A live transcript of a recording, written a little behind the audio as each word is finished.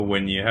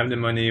when you have the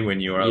money,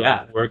 when you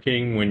are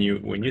working, when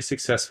you're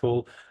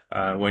successful,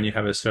 when you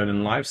have a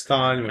certain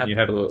lifestyle,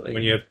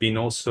 when you have been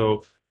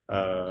also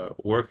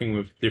working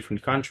with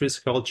different countries,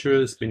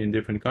 cultures, been in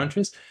different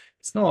countries.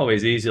 It's not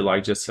always easy,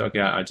 like just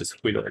okay, I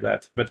just quit all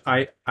that. But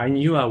I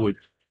knew I would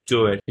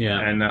do it,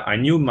 and I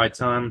knew my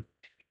time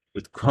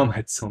would come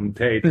at some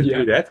day to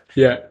do that.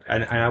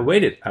 And I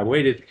waited. I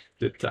waited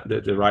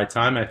the right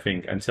time, I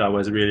think, until I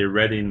was really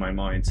ready in my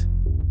mind.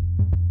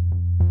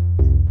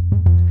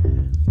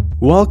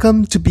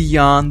 Welcome to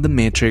Beyond the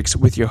Matrix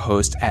with your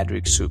host,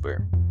 Adric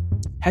Suber.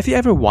 Have you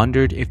ever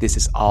wondered if this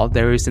is all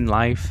there is in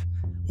life?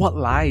 What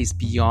lies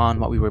beyond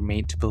what we were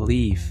made to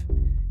believe?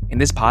 In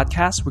this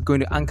podcast, we're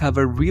going to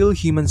uncover real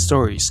human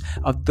stories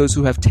of those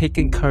who have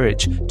taken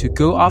courage to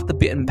go off the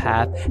beaten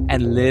path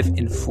and live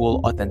in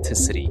full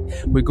authenticity.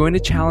 We're going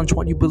to challenge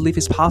what you believe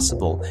is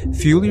possible,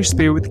 fuel your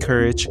spirit with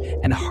courage,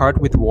 and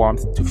heart with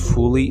warmth to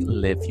fully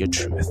live your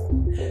truth.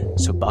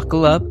 So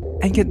buckle up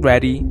and get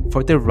ready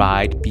for the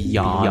ride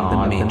beyond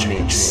the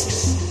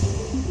Matrix.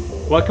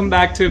 Welcome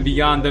back to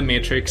Beyond the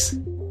Matrix.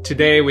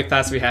 Today with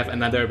us we have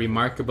another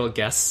remarkable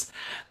guest,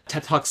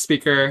 TED Talk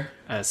speaker,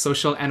 a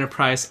social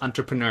enterprise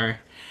entrepreneur,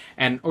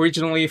 and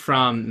originally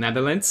from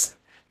Netherlands.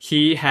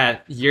 He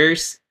had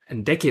years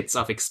and decades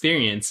of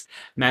experience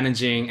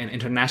managing an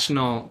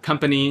international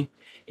company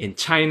in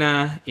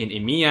China, in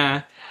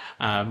EMEA,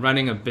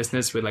 running a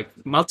business with like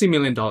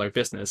multi-million-dollar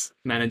business,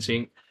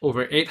 managing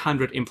over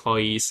 800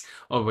 employees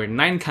over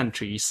 9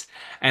 countries.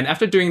 And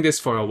after doing this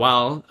for a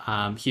while,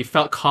 he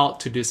felt called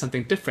to do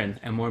something different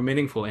and more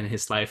meaningful in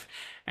his life.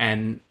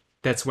 And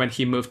that's when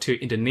he moved to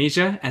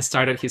Indonesia and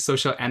started his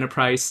social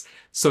enterprise,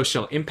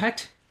 Social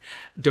Impact,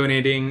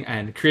 donating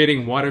and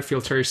creating water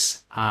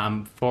filters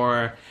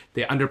for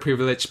the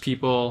underprivileged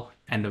people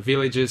and the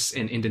villages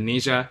in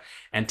Indonesia.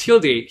 And till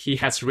date, he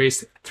has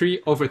raised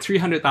over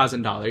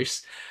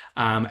 $300,000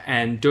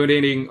 and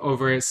donating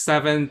over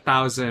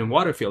 7,000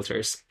 water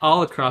filters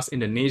all across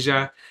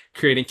Indonesia,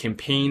 creating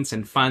campaigns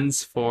and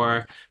funds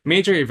for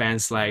major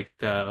events like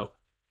the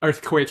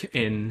earthquake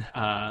in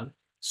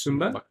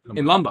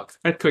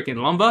earthquake in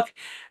Lombok,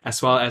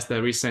 as well as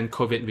the recent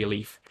COVID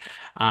relief.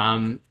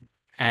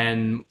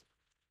 And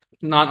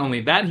not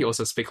only that, he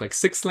also speaks like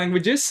 6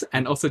 languages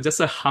and also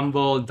just a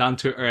humble,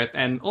 down-to-earth,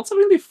 and also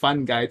really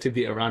fun guy to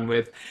be around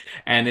with.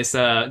 And it's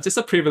just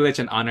a privilege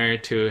and honor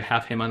to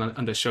have him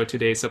on the show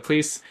today. So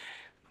please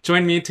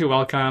join me to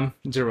welcome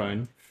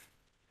Jeroen.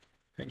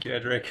 Thank you,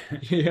 Edric.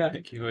 Yeah.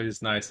 Thank you for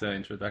this nice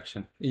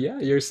introduction. Yeah,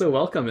 you're so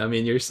welcome. I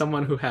mean, you're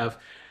someone who have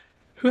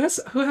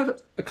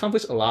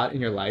accomplished a lot in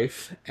your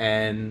life,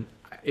 and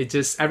it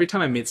just every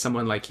time I meet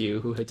someone like you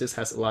who just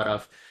has a lot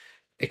of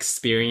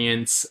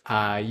experience,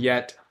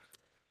 yet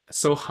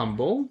so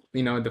humble.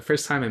 You know, the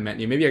first time I met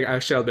you, maybe I'll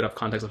share a bit of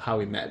context of how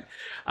we met.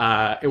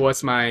 It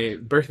was my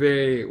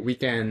birthday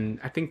weekend,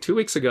 I think 2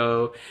 weeks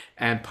ago,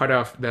 and part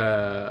of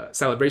the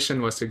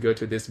celebration was to go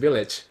to this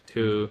village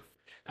to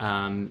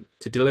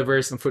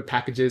deliver some food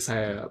packages.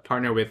 I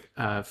partner with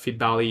Feed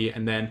Valley,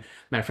 and then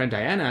my friend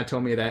Diana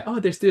told me that, oh,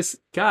 there's this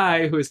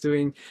guy who is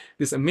doing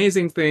these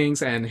amazing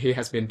things, and he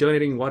has been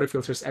donating water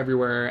filters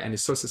everywhere, and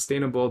it's so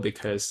sustainable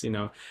because, you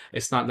know,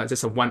 it's not like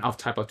just a one-off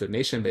type of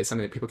donation, but it's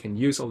something that people can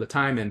use all the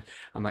time. And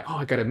I'm like, oh,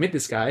 I gotta meet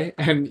this guy.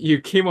 And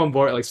you came on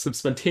board, like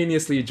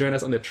spontaneously joined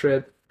us on the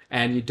trip,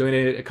 and you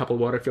donated a couple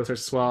water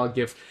filters as well,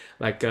 give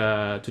like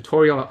a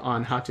tutorial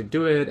on how to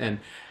do it, and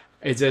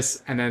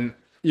then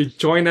you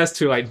join us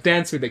to like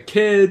dance with the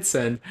kids,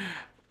 and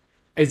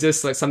it's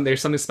just like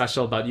there's something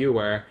special about you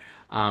where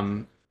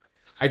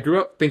I grew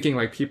up thinking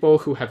like people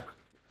who have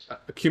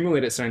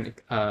accumulated certain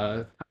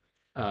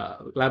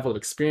level of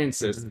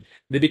experiences,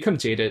 they become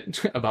jaded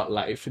about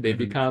life. They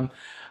become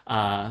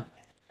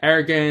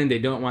arrogant. They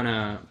don't want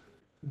to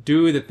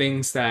do the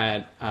things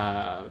that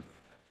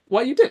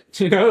what you did,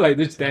 you know, like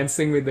just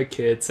dancing with the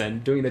kids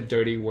and doing the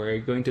dirty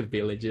work, going to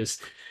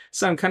villages.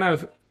 So I'm kind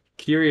of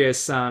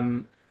curious.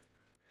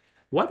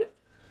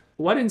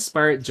 What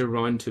inspired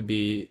Jeroen to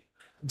be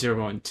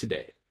Jeroen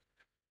today?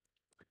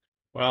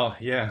 Well,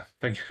 yeah,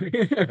 thank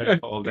you for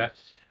all that.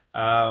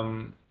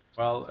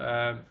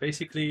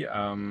 Basically,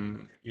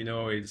 you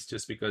know, it's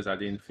just because I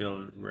didn't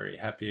feel very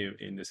happy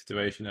in the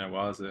situation I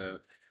was.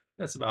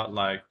 That's about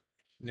like,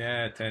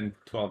 yeah, 10,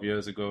 12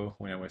 years ago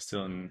when I was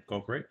still in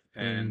corporate.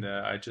 And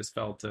I just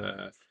felt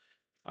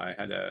I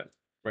had a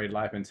great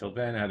life until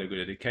then. I had a good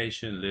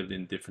education, lived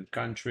in different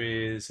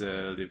countries,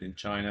 lived in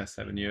China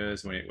 7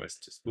 years when it was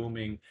just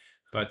booming.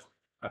 But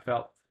I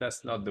felt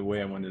that's not the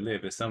way I want to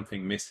live. There's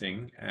something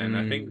missing, and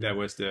I think that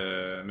was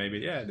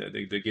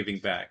the giving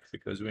back,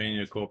 because when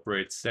in a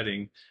corporate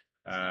setting,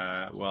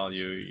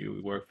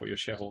 you work for your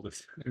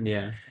shareholders.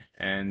 Yeah.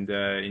 And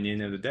in the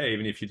end of the day,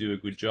 even if you do a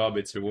good job,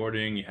 it's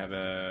rewarding. You have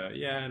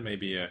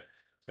maybe a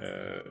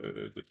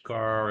good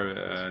car,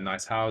 a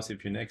nice house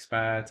if you're an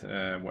expat.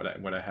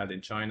 What I had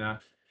in China,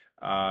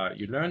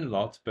 you learn a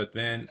lot, but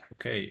then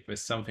okay,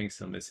 there's something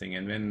still missing,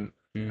 and then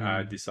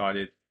I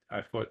decided.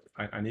 I thought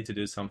I need to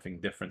do something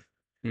different.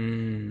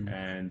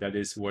 And that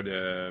is what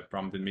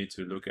prompted me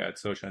to look at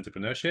social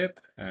entrepreneurship.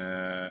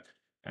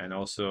 And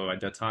also at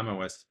that time, I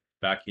was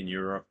back in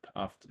Europe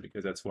after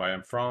because that's where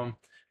I'm from.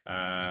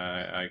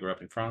 I grew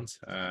up in France,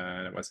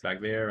 and I was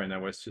back there, and I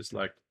was just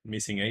like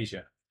missing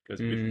Asia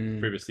because Mm,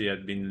 previously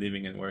I'd been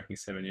living and working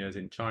 7 years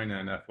in China,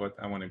 and I thought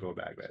I want to go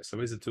back there. So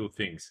these are two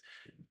things.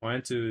 I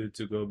wanted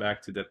to go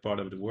back to that part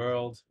of the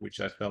world, which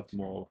I felt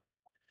more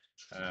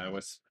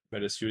was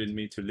better suited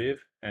me to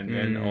live, and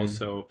then mm,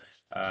 also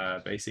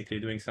basically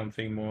doing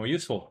something more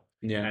useful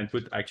yeah. and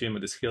put actually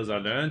the skills I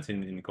learned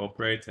in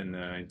corporate and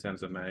in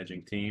terms of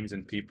managing teams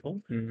and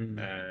people Mm,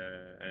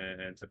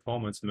 and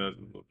performance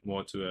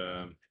more to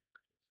a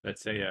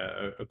let's say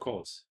a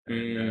cause,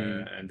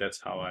 mm, and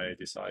that's how I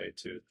decided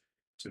to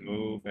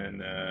move and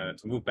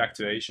to move back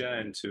to Asia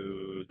and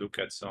to look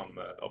at some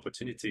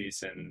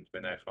opportunities. And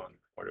when I found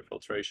water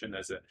filtration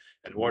as a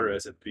and water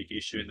as a big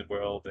issue in the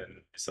world,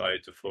 and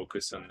decided to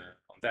focus on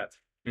that.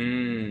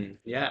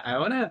 yeah, I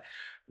want to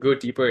go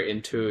deeper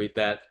into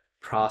that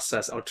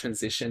process or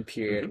transition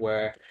period Hmm.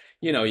 where,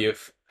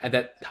 you've at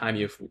that time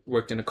you've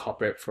worked in a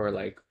corporate for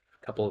like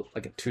a couple,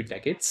 like 2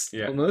 decades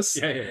Yeah, almost,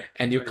 yeah.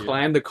 and you 20 years.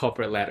 climb the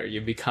corporate ladder,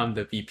 you become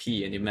the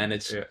VP and you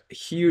manage Yeah. a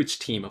huge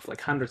team of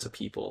like hundreds of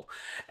people.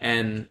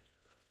 And,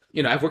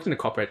 I've worked in a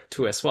corporate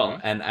too as well, Hmm.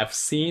 and I've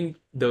seen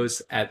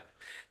those at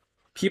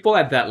people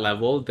at that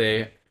level,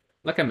 they,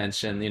 like I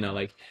mentioned,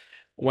 like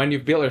when you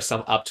build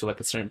yourself up to like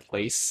a certain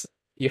place,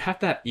 you have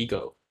that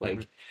ego. Hmm.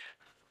 Like,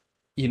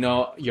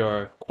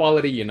 your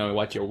quality, you know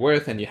what you're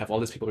worth, and you have all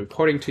these people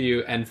reporting to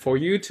you. And for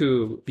you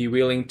to be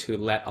willing to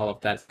let all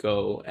of that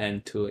go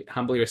and to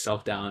humble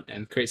yourself down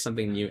and create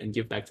something new and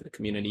give back to the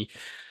community,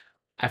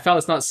 I felt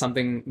it's not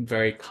something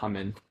very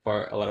common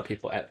for a lot of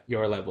people at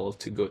your level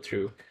to go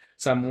through.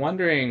 So I'm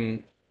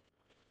wondering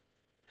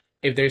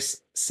if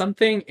there's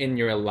something in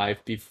your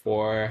life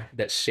before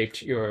that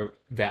shaped your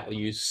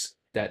values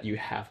that you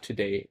have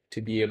today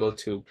to be able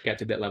to get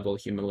to that level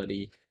of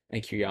humility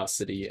and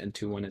curiosity and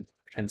to want to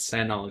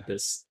transcend all of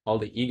this, all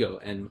the ego,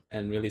 and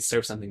really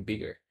serve something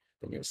bigger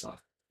than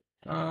yourself.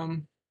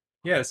 Um,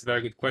 yeah, it's a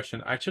very good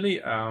question. Actually,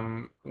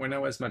 when I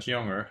was much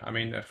younger, I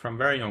mean, from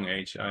very young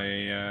age,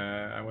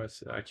 I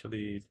was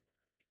actually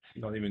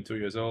not even 2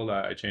 years old.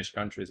 I changed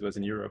countries. It was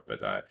in Europe, but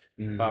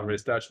father Mm,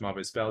 is Dutch, mother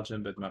is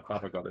Belgian, but my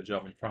father got a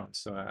job in France,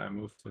 so I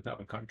moved to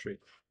another country,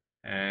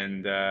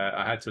 and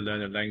I had to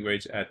learn a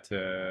language at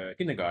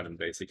kindergarten,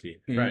 basically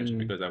French, mm,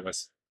 because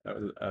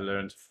I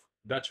learned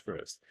Dutch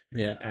first.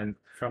 yeah. And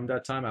from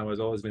that time, I was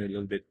always been a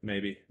little bit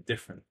maybe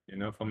different.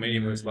 For me,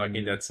 it was like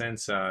in Mm, that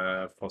sense,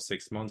 for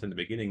 6 months in the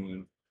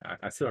beginning,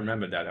 I still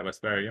remember that I was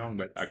very young,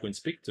 but I couldn't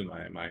speak to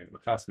my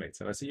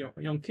classmates. I was a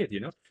young kid.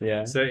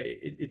 yeah. So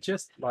it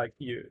just like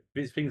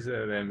these things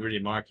really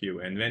mark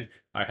you. And then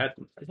I had,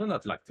 well,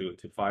 not like to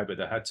fight,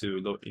 but I had to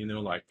look,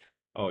 like,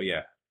 oh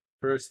yeah,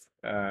 first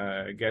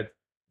get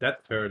that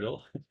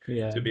hurdle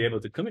Yeah. to be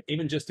able to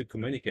even just to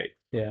communicate.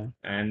 Yeah.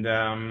 And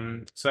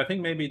so I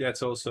think maybe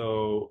that's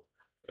also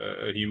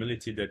a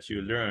humility that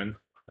you learn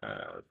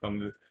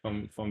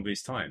from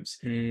these times.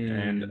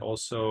 And Mm,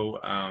 also,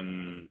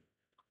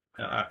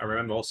 I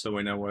remember also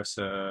when I was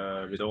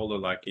a bit older,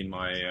 like in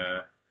my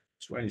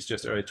 20s,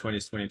 just early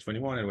 20s,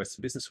 2021, I was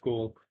to business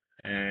school.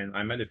 And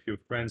I met a few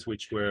friends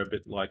which were a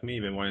bit like me.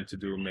 They wanted to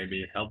do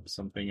maybe help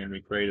something, and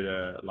we created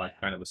a like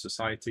kind of a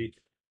society,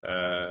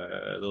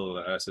 a little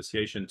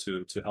association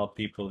to help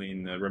people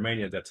in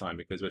Romania at that time,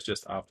 because it was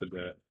just after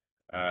the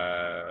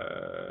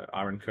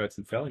Iron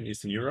Curtain fell in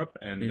Eastern Europe,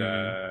 and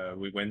mm,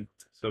 we went.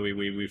 So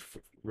we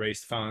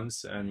raised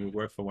funds, and we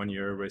worked for 1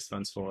 year, raised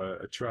funds for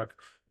a truck,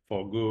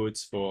 for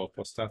goods, for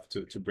stuff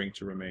to bring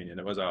to Romania.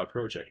 That was our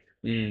project,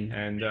 mm,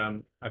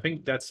 and I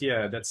think that's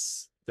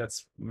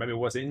maybe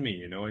what's in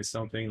me. It's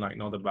something like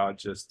not about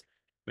just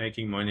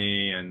making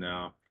money and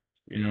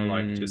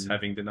like just mm,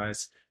 having the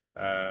nice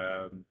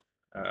um,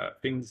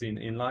 things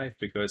in life,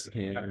 because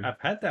yeah. I've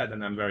had that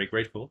and I'm very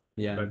grateful.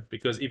 Yeah. But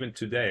because even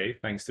today,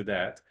 thanks to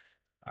that,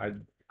 I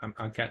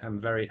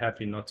I'm very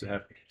happy not to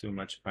have too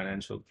much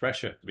financial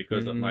pressure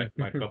because of Mm,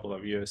 my couple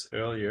of years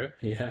earlier,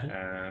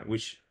 yeah.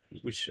 which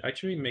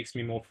actually makes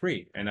me more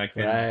free, and I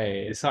can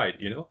Right. decide,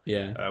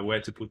 Yeah.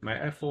 where to put my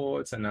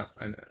efforts. And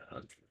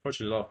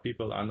unfortunately, a lot of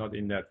people are not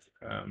in that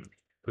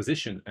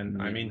position.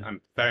 And I mean, Yeah.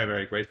 I'm very,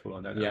 very grateful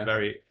on that. I'm Yeah.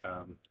 very,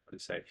 how to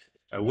say,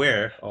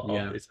 aware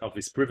Yeah. of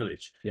this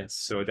privilege. Yes.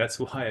 So that's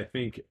why I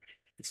think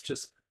it's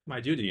just my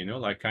duty,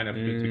 like kind of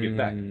to give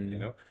back.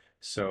 Mm,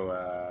 So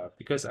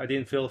because I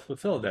didn't feel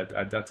fulfilled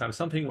at that time,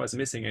 something was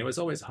missing, and it was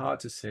always hard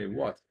to say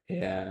what.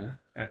 yeah.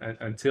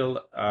 Until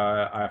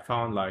I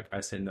found, like,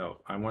 I said,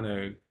 no, I want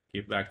to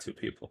give back to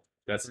people.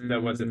 That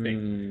was the thing.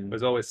 Mm,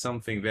 There's always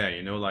something there,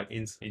 like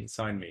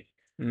inside me.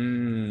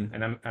 mm,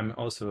 And I'm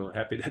also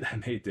happy that I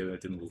made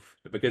the move,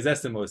 because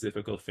that's the most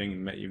difficult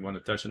thing. You want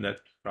to touch on that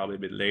probably a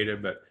bit later,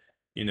 but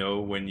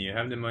when you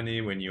have the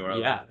money, when you are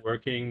yeah.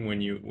 working,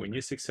 when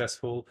you're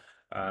successful,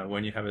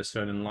 when you have a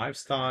certain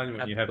lifestyle,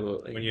 when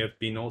Absolutely. you have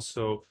been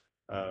also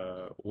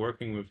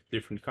working with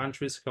different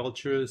countries,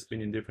 cultures,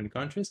 been in different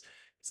countries,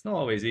 it's not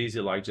always easy.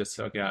 Like, just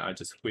okay, I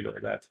just quit all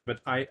that. But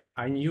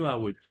I knew I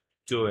would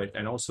do it,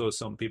 and also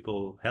some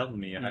people helped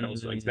me. I had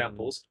also Mm,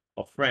 examples.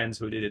 of friends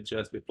who did it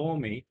just before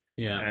me,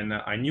 Yeah. and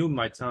I knew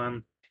my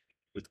time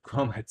would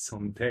come at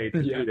some day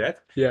to Yeah. do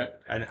that, Yeah.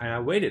 and I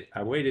waited.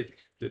 I waited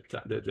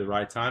the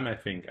right time, I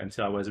think,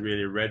 until I was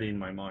really ready in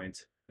my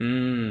mind.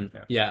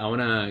 Yeah. Yeah, I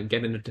want to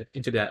get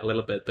into that a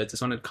little bit, but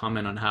just want to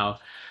comment on how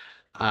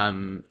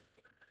um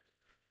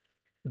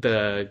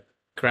the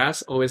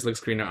grass always looks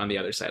greener on the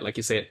other side. Like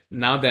you said,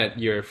 now that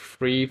you're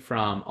free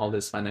from all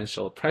this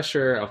financial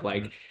pressure of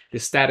like Mhm. the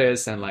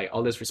status and like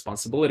all these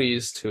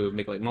responsibilities to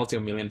make like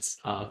multi-millions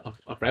of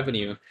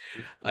revenue,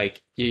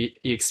 like you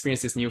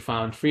experience this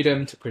newfound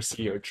freedom to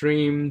pursue your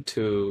dream,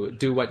 to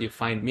do what you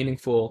find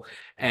meaningful.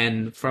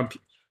 And from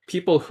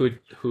people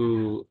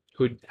who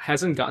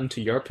hasn't gotten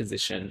to your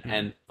position,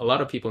 and a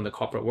lot of people in the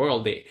corporate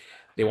world,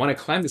 they want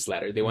to climb this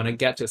ladder, they want to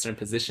get to a certain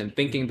position,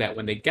 thinking that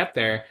when they get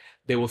there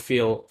they will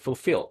feel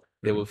fulfilled,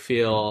 they will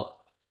feel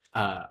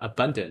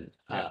abundant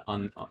Yeah.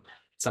 on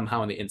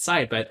somehow on the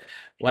inside. But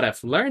what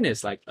I've learned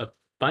is like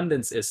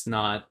abundance is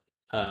not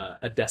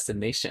a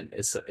destination.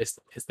 It's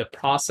the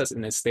process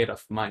and the state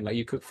of mind. Like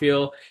you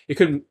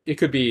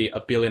could be a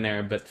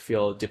billionaire but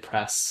feel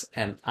depressed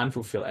and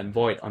unfulfilled and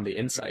void on the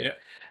inside. Yeah.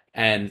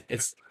 And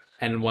it's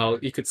and while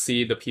you could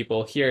see the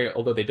people here,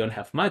 although they don't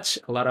have much,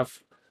 a lot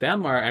of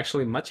them are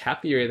actually much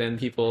happier than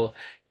people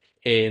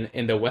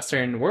in the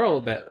Western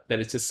world that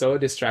is just so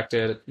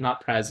distracted,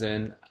 not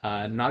present,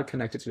 not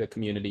connected to the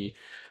community.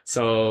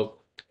 So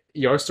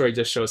your story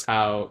just shows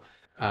how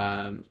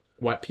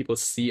what people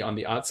see on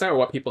the outside or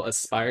what people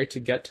aspire to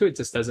get to, it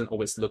just doesn't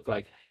always look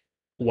like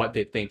what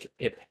they think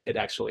it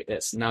actually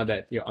is. Now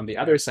that you're on the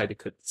other side,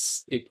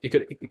 you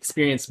could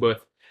experience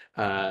both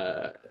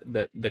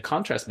the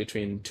contrast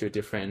between two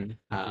different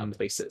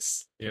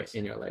places Yes.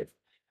 in your life.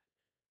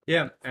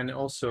 Yeah, and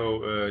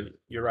also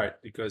you're right,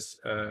 because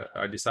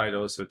I decided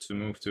also to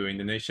move to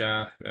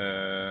Indonesia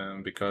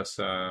because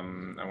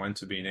I want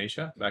to be in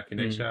Asia, back in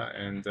Mm, Asia,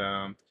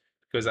 and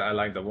because I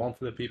like the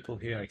warmth of the people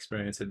here. I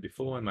experienced it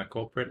before in my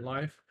corporate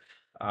life,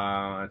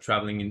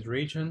 traveling in the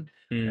region,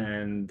 mm,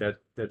 and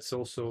that's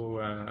also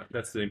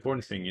that's the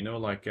important thing,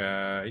 like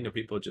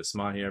people just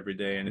smile here every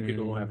day, and the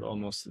people who have mm.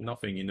 almost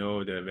nothing,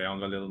 they're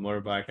on a little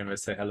motorbike and they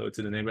say hello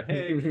to the neighbor,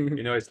 hey.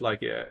 It's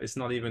like it's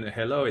not even a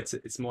hello,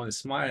 it's more a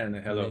smile and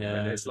a hello, and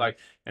Yeah. it's like,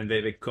 and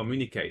they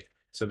communicate,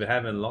 so they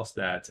haven't lost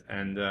that.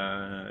 And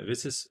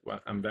this is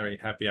what I'm very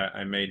happy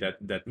I made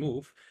that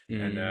move.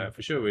 And Mm,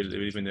 for sure we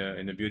live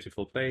in a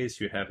beautiful place.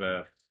 You have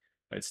a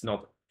It's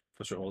not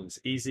for sure all it's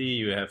easy.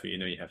 You have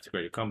to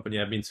create a company.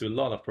 I've been through a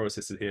lot of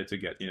processes here to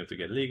get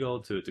legal,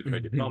 to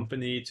create a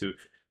company, to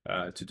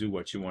do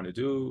what you want to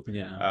do.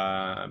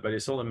 yeah. But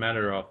it's all a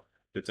matter of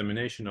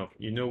determination of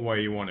where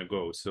you want to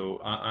go.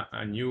 So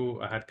I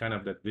knew I had kind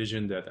of that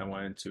vision that I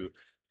wanted to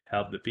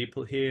help the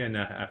people here, and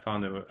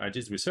I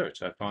did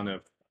research. I found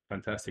a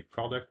fantastic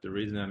product. The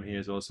reason I'm here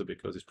is also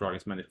because this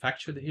product is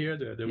manufactured here,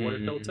 the water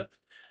Mm, filter.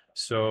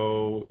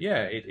 So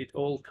yeah, it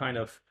all kind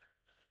of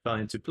fell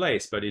into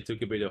place, but it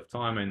took a bit of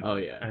time and oh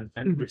yeah.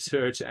 and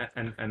research,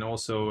 and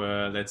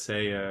also let's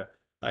say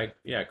like,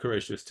 yeah,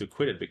 courage just to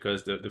quit it,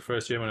 because the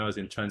first year when I was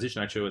in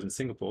transition, actually I was in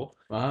Singapore.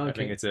 Wow, I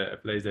think okay. it's a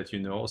place that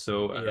also,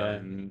 Yeah.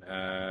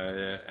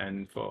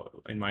 and for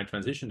in my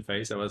transition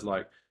phase I was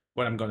like,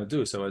 what I'm gonna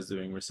do. So I was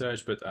doing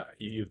research, but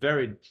you're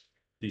very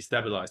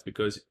destabilized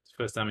because it's the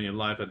first time in your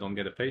life I don't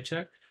get a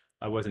paycheck.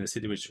 I was in a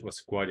city which was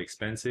quite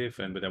expensive,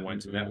 but I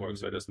went to network,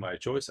 so Mm, that was my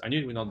choice. I knew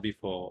it would not be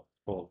for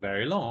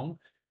very long,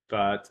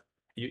 but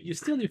you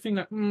think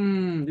like,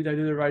 did I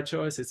do the right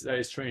choice? It's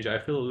very strange. I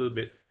feel a little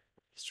bit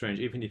strange,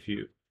 even if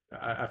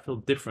I feel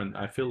different.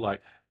 I feel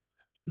like,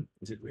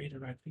 is it really the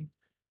right thing?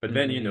 But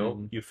then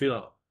mm, you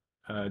feel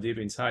deep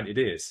inside it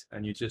is,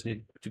 and you just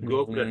need to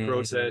go through that mm.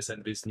 process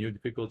and these new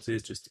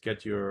difficulties just to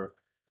get your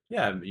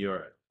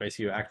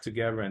basically your act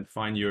together and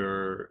find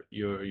your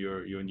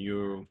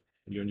new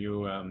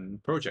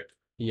project.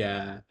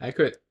 Yeah, I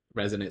could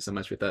resonate so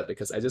much with that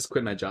because I just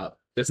quit my job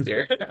this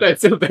year.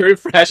 That's still very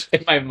fresh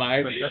in my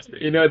mind.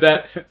 Fantastic. You know,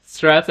 that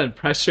stress and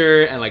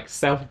pressure and like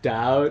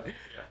self-doubt. Yeah.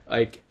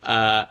 Like,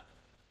 I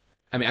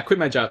mean, I quit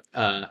my job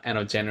end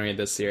of January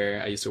this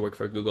year. I used to work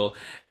for Google,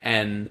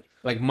 and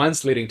like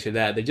months leading to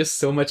that, there's just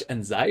so much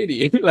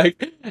anxiety.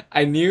 Like,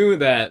 I knew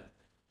that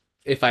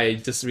if I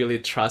just really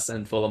trust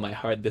and follow my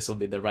heart, this will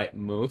be the right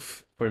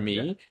move for Yeah.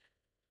 me.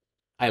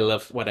 I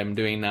love what I'm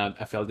doing now.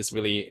 I feel this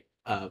really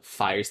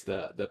fires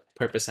the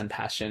purpose and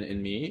passion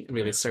in me,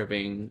 really Yeah.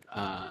 serving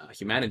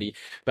humanity.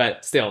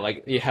 But still,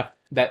 like you have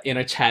that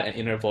inner chat and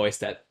inner voice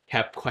that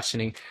kept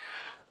questioning.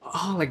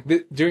 Oh, like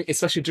during,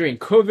 especially during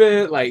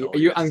COVID, like Oh are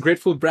you yes.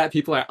 ungrateful brat?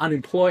 People are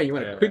unemployed. You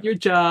want to Yeah. quit your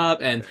job,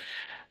 and Yeah.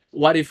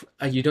 what if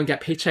you don't get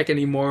paycheck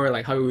anymore?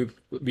 Like, how will you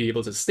be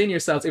able to sustain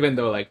yourselves? Even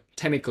though, like,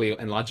 technically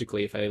and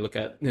logically, if I look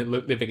at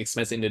living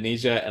expense in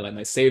Indonesia and like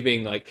my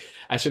saving, like,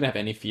 I shouldn't have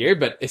any fear.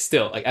 But it's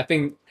still like I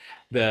think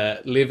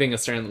the living a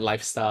certain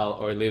lifestyle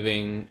or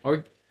living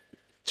or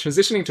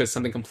transitioning to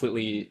something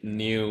completely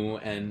new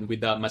and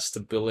without much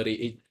stability,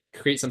 it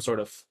creates some sort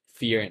of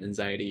fear and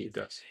anxiety It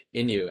does.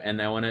 in you.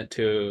 And I wanted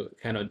to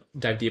kind of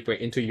dive deeper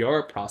into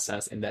your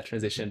process in that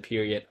transition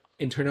period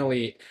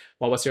internally,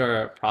 what was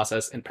your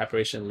process and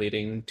preparation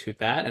leading to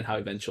that, and how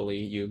eventually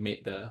you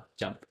made the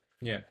jump?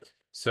 Yeah.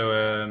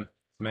 So,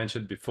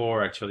 mentioned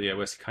before, actually, I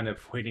was kind of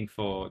waiting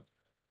for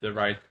the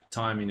right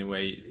time in a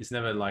way. It's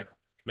never like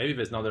maybe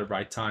there's not the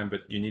right time,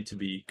 but you need to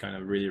be kind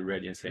of really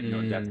ready and say,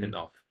 no, that's Mm,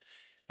 enough.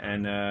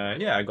 And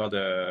yeah, I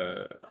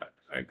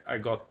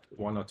got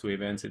one or two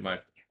events in my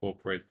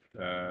corporate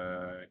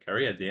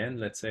career at the end,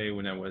 let's say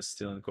when I was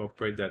still in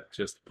corporate, that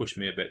just pushed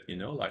me a bit,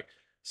 like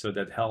so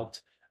that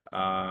helped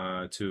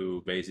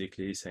to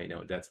basically say,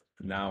 no, that's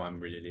now I'm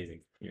really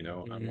leaving,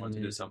 I want to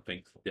do mm,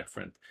 something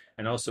different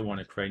and also want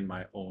to create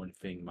my own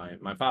thing.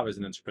 My father is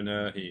an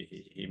entrepreneur.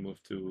 He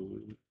moved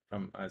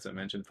from, as I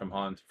mentioned, from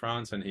Holland to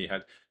France, and he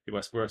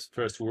was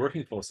first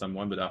working for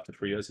someone, but after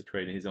 3 years he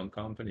created his own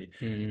company.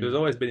 It was mm,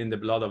 always been in the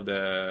blood of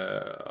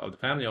the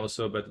family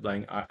also, but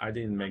like I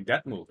didn't make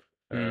that move,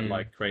 mm,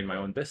 like create my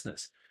own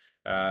business.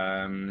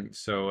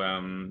 So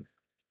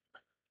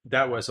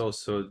that was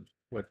also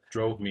what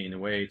drove me in a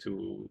way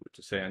to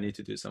say I need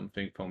to do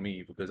something for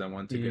me because I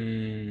want to get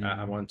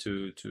I mm, want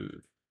to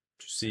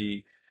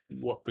see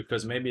what,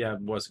 because maybe I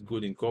was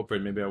good in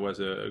corporate, maybe I was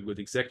a good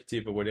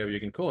executive or whatever you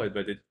can call it,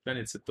 but then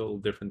it's a total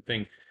different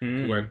thing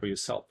to work mm. for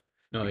yourself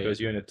Oh yeah. because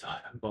you're in a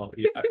time. Well,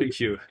 I think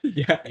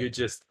Yeah. you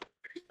just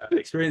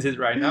experience it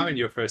right now in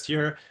your first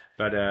year,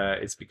 but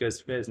it's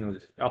because there's no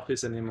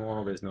office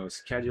anymore, there's no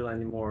schedule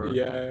anymore. You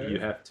Yeah.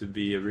 have to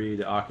be really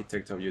the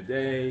architect of your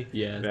day.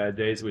 Yes. There are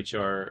days which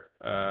are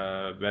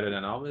better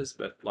than others,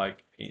 but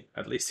like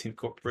at least in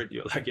corporate,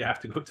 you're like you have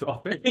to go to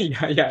office,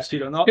 Yeah, yeah.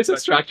 shit or not, It's a but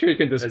structure you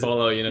can just there's a,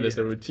 follow, there's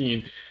yeah, a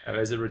routine.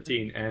 there's a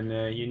routine,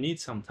 and you need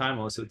some time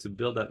also to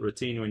build that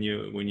routine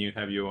when you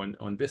have your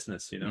own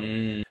business.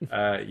 Mm,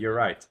 You're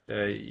right.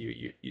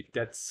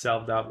 That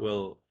self doubt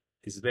will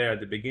is there at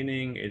the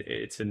beginning.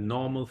 It's a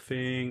normal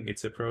thing.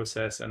 It's a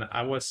process, and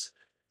I was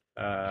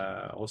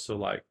also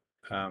like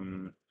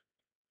um,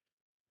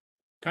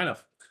 kind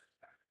of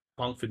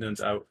confident.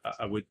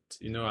 I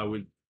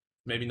would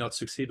maybe not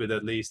succeed, but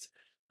at least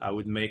I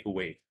would make a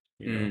way.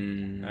 mm,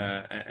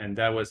 And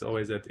that was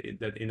always that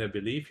inner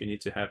belief. You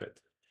need to have it.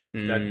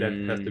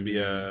 That has to be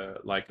mm. a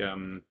like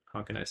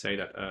how can I say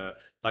that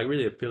like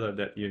really a pillar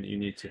that you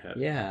need to have.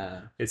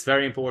 Yeah. It's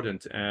very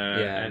important,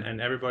 Yeah.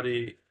 and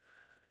everybody,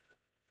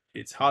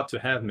 it's hard to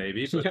have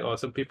maybe, but Yeah.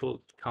 also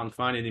people can't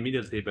find it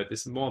immediately. But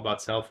it's more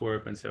about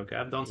self-worth and say, okay,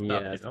 I've done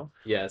stuff, Yes.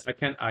 Yes. I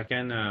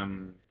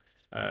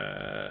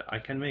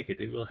can make it.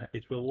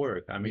 It will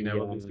work. I mean, I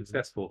will be Yeah.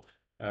 successful.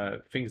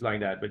 Things like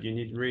that. But you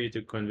need really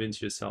to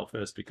convince yourself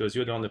first because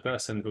you're the only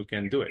person who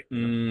can do it.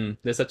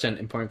 There's such an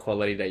important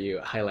quality that you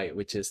highlight,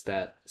 which is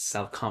that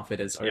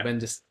self-confidence, or Yeah. even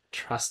just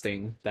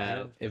trusting Yeah.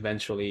 that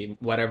eventually,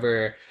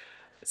 whatever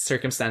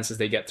circumstances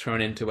they get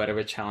thrown into,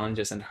 whatever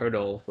challenges and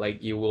hurdle,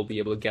 like you will be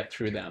able to get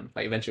through them.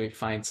 Like eventually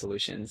find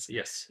solutions.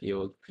 Yes.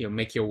 You'll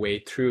make your way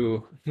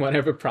through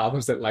whatever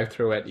problems that life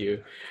throw at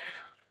you.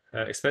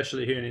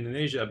 Especially here in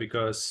Indonesia,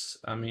 because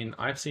I mean,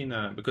 I've seen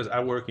because I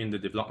work in the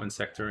development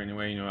sector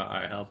anyway.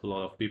 I help a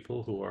lot of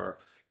people who are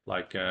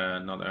like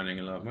not earning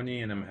a lot of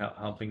money, and I'm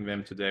helping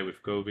them today with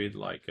COVID,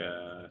 like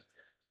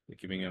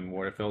giving them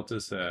water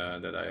filters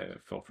that I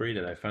for free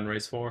that I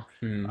fundraise for,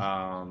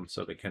 Mm,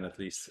 so they can at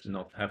least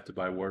not have to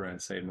buy water and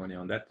save money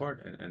on that part,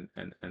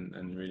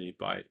 and really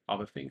buy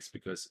other things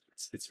because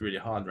it's really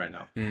hard right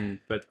now. mm,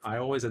 But I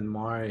always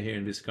admire here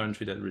in this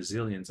country that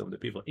resilience of the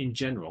people in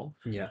general,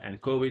 yeah.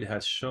 and COVID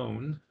has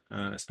shown,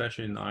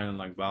 especially in an island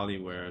like Bali,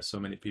 where so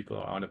many people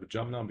are out of a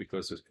job now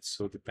because it's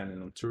so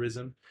dependent on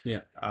tourism,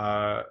 Yeah.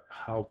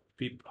 how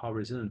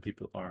resilient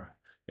people are.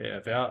 Yeah,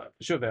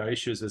 there are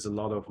issues. There's a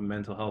lot of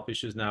mental health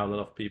issues now. A lot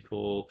of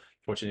people,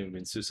 fortunately, have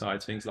been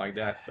suicides, things like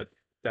that. But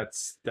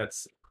that's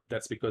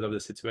because of the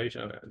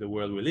situation, the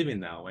world we live in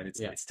now, and it's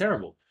Yeah. it's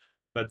terrible.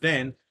 But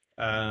then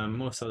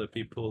most of the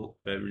people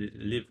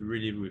live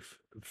really with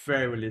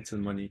very little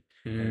money,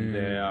 and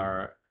they Mm,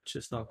 are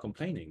just not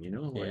complaining.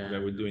 Like they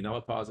yeah. would do in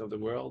other parts of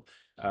the world.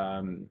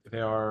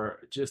 They are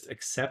just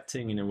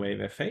accepting in a way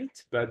their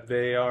fate, but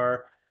they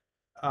are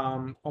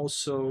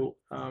also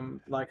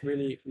like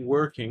really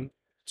working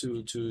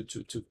to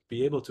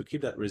be able to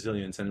keep that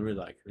resilience and really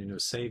like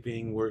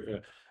saving, work,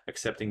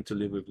 accepting to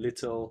live with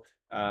little,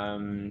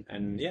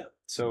 and yeah.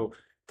 So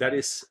that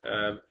is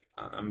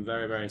I'm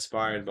very very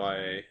inspired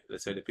by,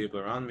 let's say, the people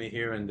around me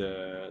here and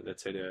the,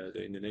 let's say, the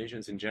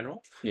Indonesians in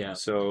general. Yeah.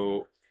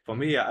 So for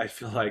me, I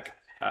feel like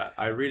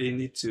I really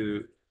need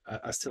to.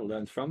 I still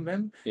learn from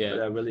them, Yeah. but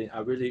I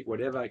really,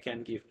 whatever I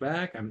can give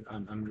back,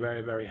 I'm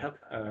very, very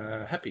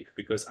happy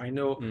because I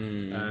know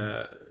Mm,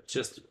 uh,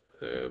 just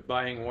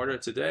buying water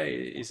today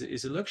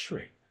is a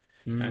luxury,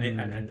 and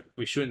mm,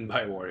 we shouldn't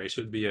buy water. It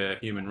should be a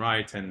human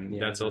right, and yeah.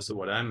 that's also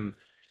what I'm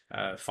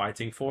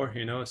fighting for.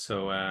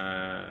 So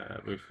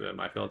with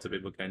my filter,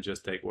 people can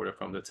just take water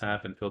from the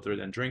tap and filter it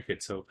and drink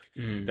it. So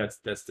Mm,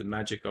 that's the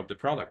magic of the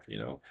product.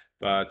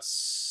 But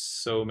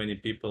so many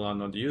people are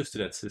not used to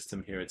that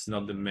system here. It's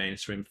not the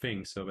mainstream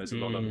thing. So there's a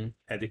lot of mm,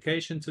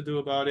 education to do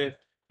about it,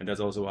 and that's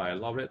also why I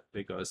love it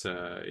because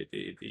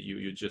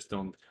you just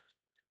don't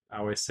I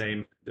always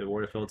say the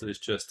water filter is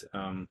just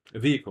a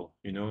vehicle,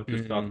 you know,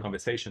 to start Mm-mm.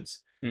 conversations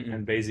Mm-mm.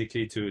 and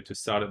basically to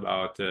start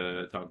about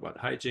talk about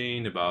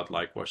hygiene, about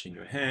like washing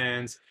your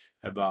hands,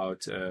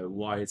 about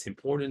why it's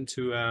important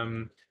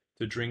to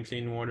drink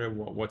clean water,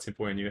 what's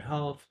important in your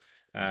health,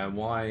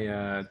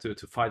 why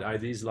to fight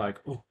ideas like,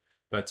 oh,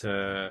 but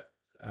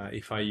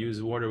if I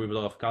use water with a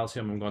lot of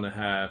calcium, I'm gonna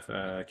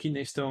have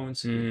kidney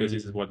stones because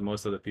this is Mm. what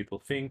most of the people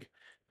think,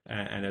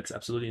 and it's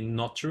absolutely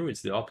not true.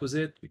 It's the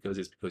opposite because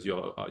it's because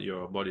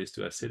your body is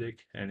too acidic,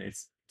 and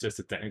it's just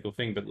a technical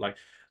thing. But like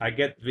I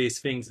get these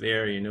things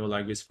there, you know,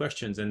 like these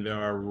questions, and there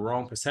are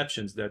wrong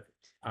perceptions that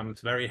I'm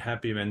very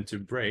happy when to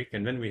break,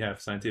 and then we have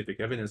scientific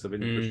evidence of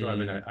it for sure. I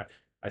mean, Mm.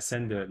 I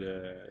send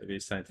the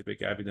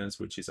scientific evidence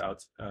which is out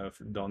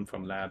done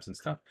from labs and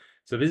stuff.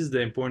 So this is the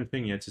important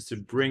thing here, just to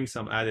bring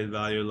some added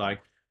value,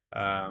 like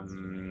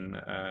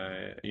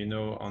you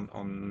know,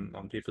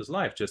 on people's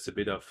life, just a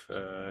bit of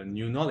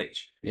new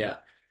knowledge, you know, Yeah.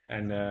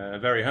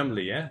 and very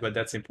humbly, yeah, but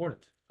that's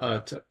important. Oh, Yeah.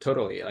 t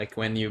totally. Like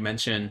when you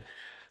mention,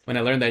 when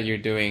I learned that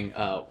you're doing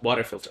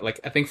water filter, like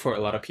I think for a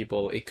lot of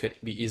people, it could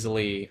be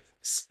easily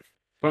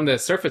from the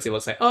surface, it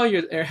looks like, oh,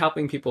 you're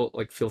helping people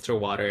like filter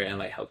water and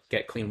like help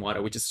get clean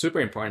water, which is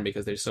super important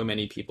because there's so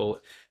many people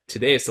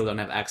today still don't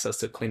have access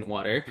to clean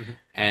water. Hmm.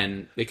 And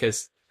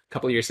because a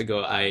couple of years ago,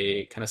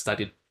 I kind of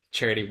studied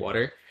charity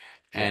water,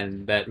 Yeah.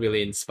 and that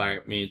really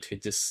inspired me to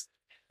just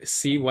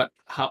see what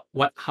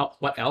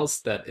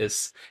else that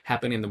is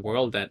happening in the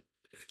world that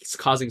it's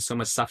causing so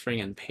much suffering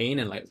and pain,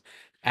 and like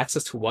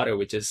access to water,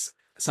 which is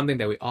something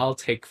that we all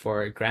take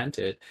for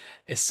granted,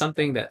 is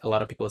something that a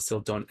lot of people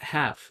still don't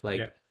have. Yeah.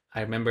 Like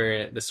I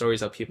remember the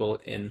stories of people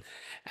in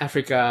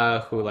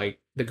Africa who like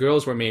the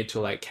girls were made to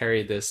like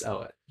carry this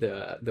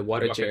the The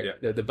water bucket. jar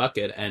Yeah. the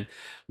bucket and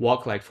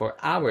walk like for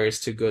hours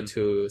to go Mm.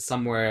 to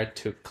somewhere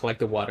to collect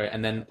the water,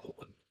 and then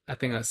I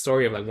think a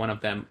story of like one of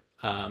them,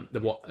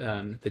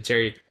 the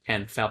jerry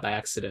can fell by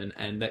accident,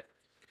 and that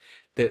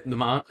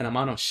an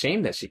amount of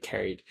shame that she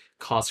carried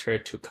caused her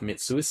to commit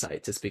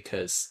suicide just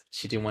because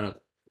she didn't want to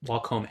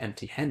walk home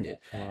empty-handed.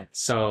 Wow.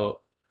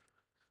 So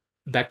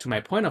back to my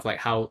point of like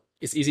how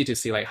it's easy to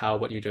see like how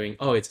what you're doing,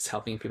 oh, it's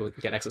helping people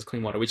get access to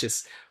clean water, which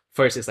is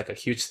first is like a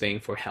huge thing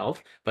for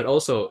health, but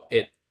also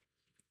it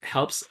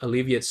helps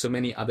alleviate so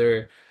many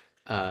other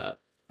uh,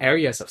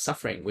 areas of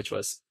suffering, which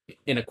was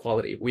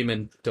inequality.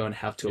 Women don't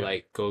have to Yeah.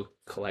 like go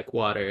collect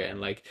water,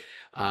 and like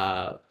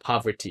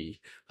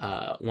poverty.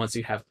 Once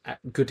you have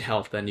good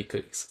health, then you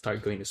could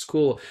start going to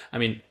school. I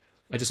mean,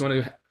 I just want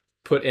to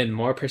put in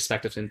more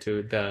perspectives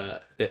into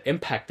the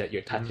impact that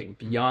you're Hmm. touching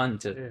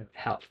beyond just Yeah.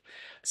 health.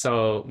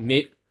 So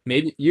maybe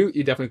you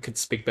definitely could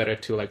speak better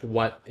to like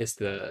what is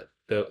the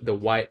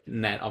wide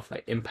net of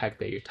like impact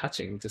that you're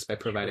touching just by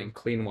providing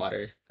Sure. clean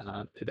water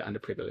to the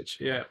underprivileged.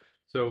 Yeah.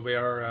 So we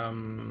are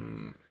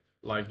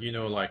like, you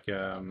know, like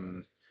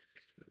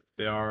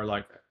they are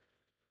like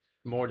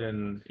more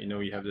than, you know,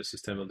 you have the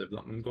Sustainable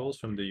Development Goals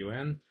from the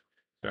UN.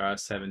 There are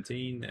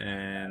 17,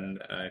 and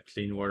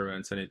clean water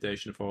and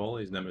sanitation for all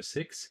is number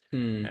 6,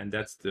 Hmm. and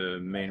that's the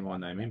main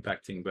one I'm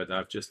impacting. But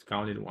I've just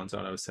counted ones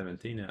out of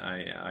 17, and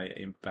I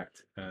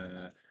impact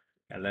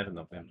 11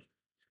 of them.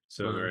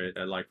 So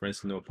Wow. like for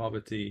instance, no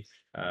poverty,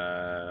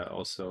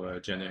 also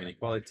gender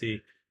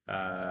inequality,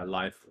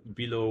 life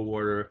below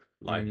water,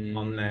 life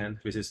on Mm. land,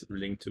 which is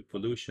linked to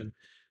pollution.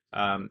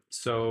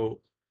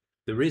 So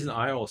the reason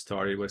I all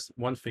started was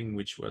one thing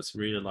which was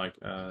really like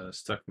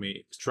struck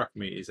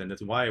me is, and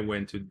that's why I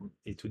went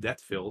into that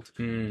field,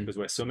 Mm. because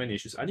there were so many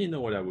issues. I didn't know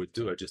what I would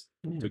do. I just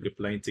took a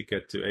plane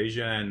ticket to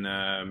Asia and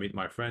meet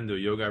my friend, do a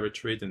yoga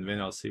retreat, and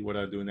then I'll see what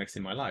I'll do next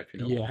in my life,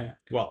 you know. Yeah.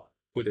 Well,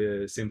 put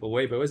a simple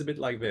way, but it was a bit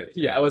like this,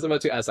 you Yeah, I know. was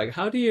about to ask, like,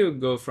 how do you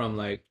go from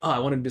like, oh, I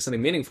want to do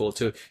something meaningful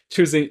to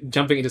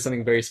jumping into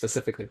something very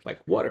specific, like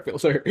water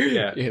filter,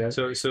 Yeah. you know?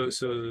 So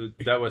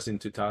that was in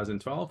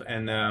 2012,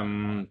 and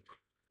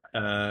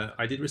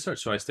I did research.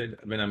 So I stayed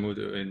when I moved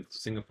in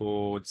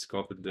Singapore,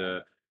 discovered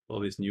all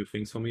these new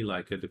things for me,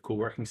 like the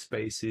co-working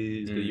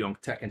spaces, the Mm. young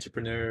tech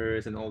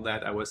entrepreneurs, and all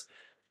that. I was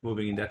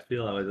moving in that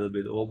field. I was a little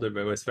bit older,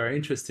 but it was very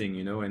interesting,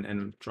 you know,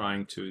 and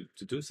trying to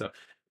do so.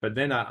 But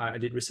then I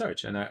did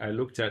research, and I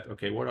looked at,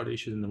 okay, what are the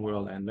issues in the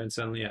world, and then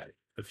suddenly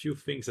a few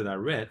things that I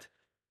read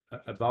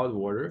about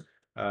water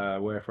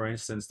were, for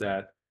instance,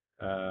 that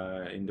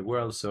in the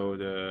world, so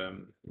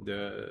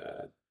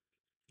the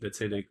let's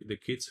say the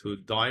kids who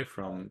die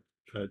from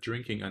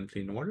drinking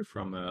unclean water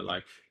from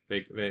like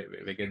they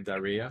get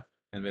diarrhea,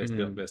 and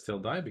Mm. they still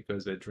die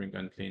because they drink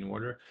unclean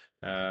water.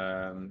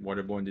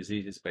 Waterborne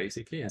diseases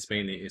basically, and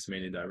it's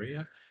mainly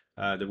diarrhea.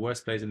 The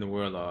worst place in the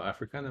world are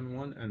Africa, number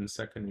one, and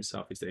second is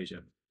Southeast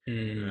Asia, where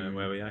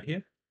Mm. we are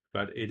here.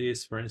 But it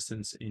is, for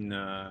instance, in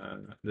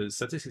the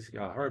statistics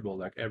are horrible.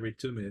 Like every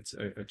 2 minutes,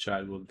 a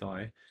child will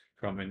die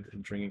from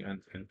drinking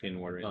unclean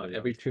water in the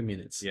Every 2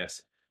 minutes.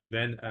 yes.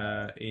 Then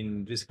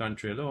in this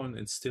country alone,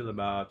 it's still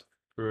about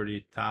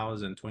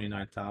 30,000,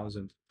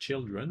 29,000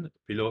 children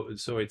below.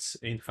 So it's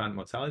infant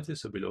mortality.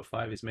 So below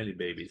 5 is mainly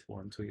babies,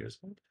 1, 2 years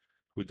old,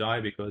 who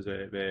die because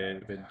they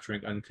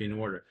drink unclean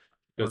water.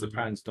 because the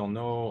parents don't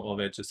know, or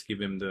they just give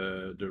him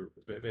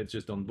they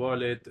just don't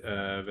boil it.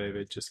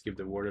 They just give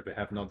the water. They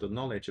have not the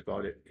knowledge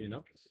about it, you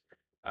know.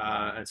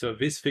 And so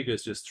these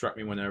figures just struck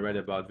me when I read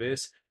about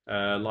this.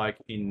 Like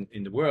in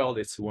the world,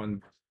 it's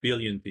 1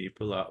 billion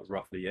people,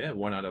 roughly, yeah,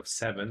 1 out of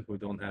 7 who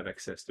don't have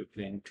access to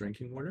clean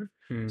drinking water.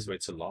 So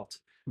it's a lot.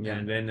 Yeah.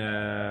 And then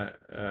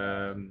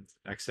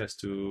access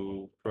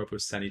to proper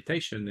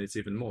sanitation is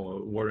even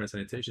more. Water and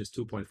sanitation is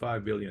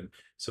 2.5 billion.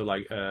 So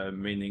like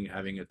meaning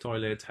having a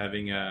toilet,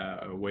 having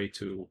a way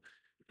to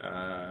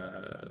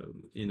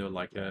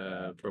like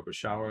a proper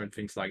shower and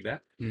things like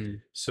that.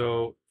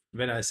 So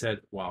then I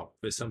said, wow,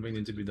 there's something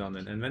need to be done.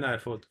 And then I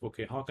thought,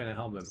 okay, how can I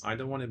help them? I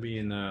don't want to be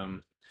in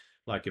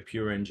like a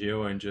pure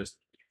NGO and just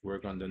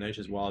work on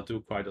donations. Well, I do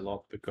quite a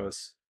lot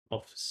because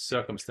of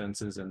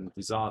circumstances and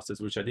disasters,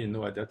 which I didn't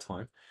know at that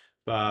time.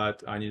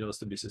 But I need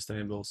also to be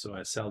sustainable, so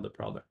I sell the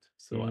product.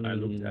 So I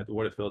looked at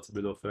water filters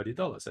below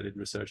 $30. I did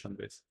research on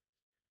this.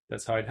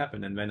 That's how it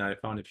happened. And then I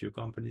found a few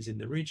companies in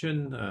the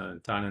region,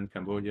 Thailand,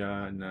 Cambodia,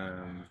 and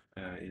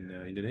in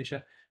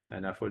Indonesia.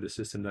 And I thought the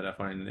system that I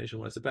found in Indonesia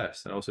was the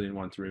best. I also didn't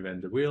want to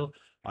reinvent the wheel.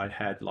 I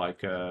had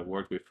like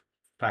worked with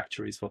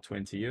factories for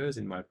 20 years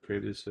in my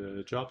previous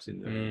jobs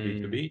in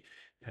B2B,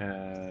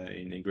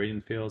 in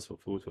ingredient fields for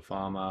food, for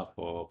pharma,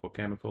 for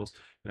chemicals.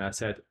 And I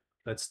said,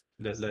 let's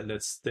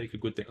take a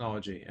good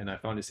technology. And I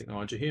found this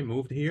technology here,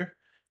 moved here,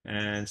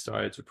 and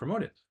started to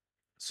promote it.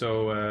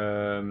 So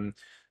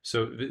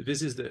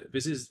this is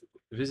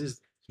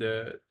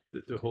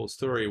the whole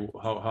story,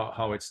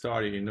 how it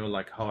started, you know,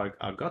 like how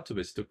I got to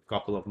this. It took a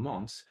couple of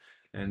months,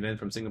 and then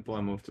from Singapore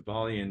I moved to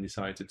Bali and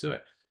decided to do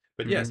it.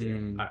 But yes,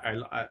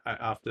 I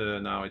after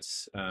now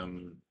it's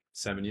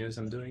 7 years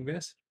I'm doing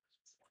this,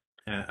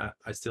 and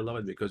I still love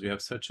it because we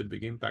have such a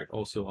big impact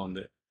also on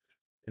the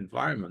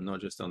environment, not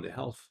just on the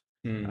health,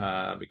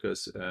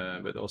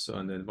 but also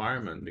on the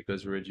environment,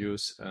 because we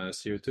reduce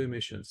CO2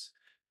 emissions.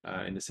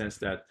 In the sense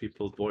that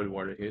people boil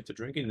water here to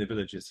drink in the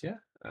villages, yeah,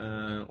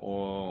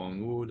 or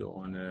on wood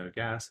or on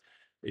gas.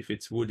 If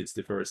it's wood, it's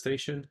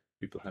deforestation.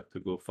 People have to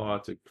go far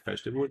to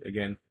fetch the wood.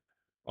 Again,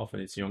 often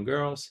it's young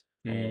girls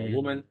or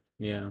women.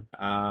 Yeah.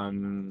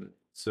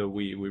 So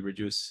we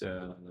reduce,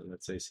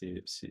 let's say,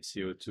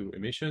 CO2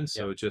 emissions.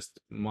 So just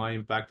my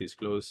impact is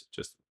close.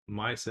 Just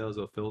my sales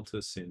of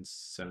filters since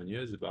 7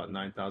 years, about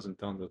 9,000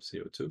 tons of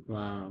CO2.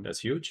 Wow. That's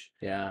huge.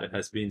 Yeah. That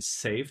has been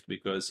saved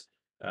because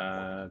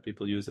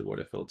people use the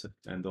water filter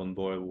and don't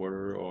boil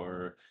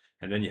water,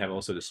 and then you have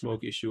also the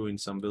smoke issue in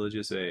some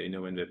villages,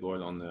 when they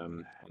boil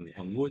on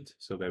wood,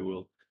 so they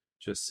will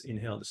just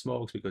inhale the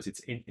smokes because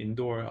it's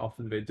indoor.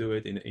 Often they do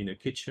it in a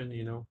kitchen,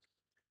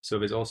 so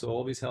there's also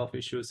all these health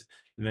issues.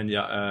 And then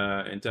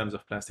in terms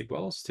of plastic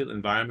bottles, still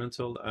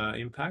environmental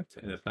impact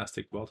and the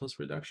plastic bottles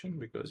reduction,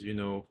 because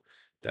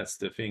that's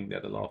the thing,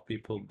 that a lot of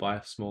people buy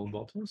small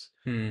bottles.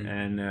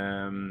 And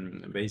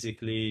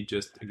basically,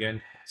 just again,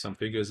 some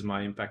figures,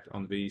 my impact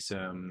on these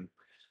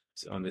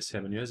on the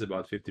 7 years,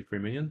 about 53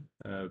 million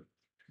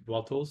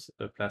bottles,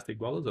 plastic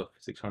bottles of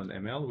 600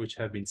 ml, which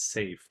have been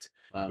saved.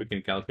 Wow. We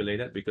can calculate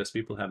that because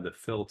people have the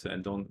filter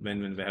and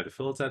when they have the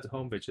filter at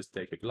home, they just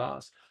take a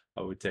glass,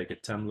 or we take a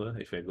tumbler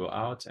if they go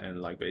out,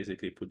 and like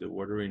basically put the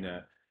water in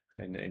a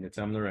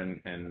tumbler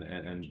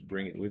and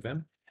bring it with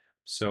them.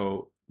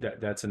 So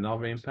that's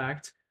another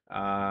impact.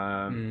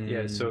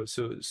 Yeah.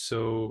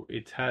 So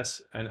it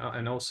has,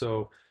 and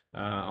also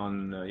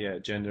on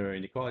gender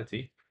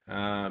inequality,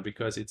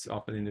 because it's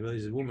often in the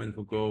villages women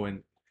who go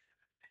and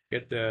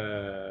get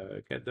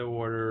the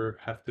water,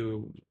 have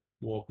to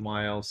walk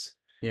miles.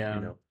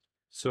 Yeah.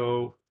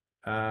 So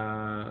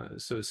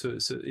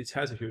it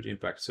has a huge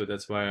impact. So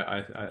that's why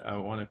I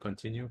want to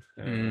continue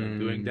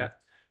doing that.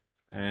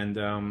 And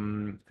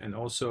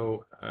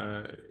also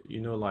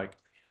like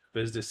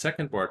there's the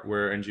second part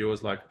where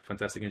NGOs, like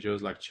fantastic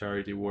NGOs like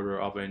Charity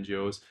Water, other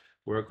NGOs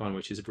work on,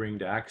 which is bring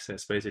the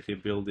access, basically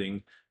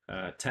building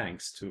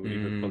tanks to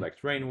either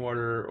collect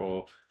rainwater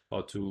or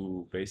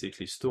to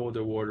basically store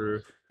the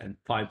water, and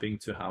piping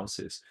to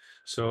houses.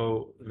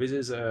 So this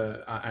is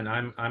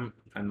and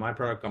my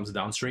product comes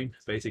downstream,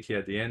 basically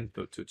at the end,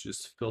 to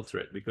just filter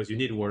it, because you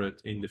need water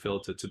in the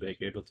filter to be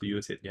able to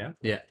use it. Yeah.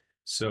 Yeah.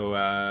 So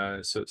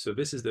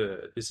this is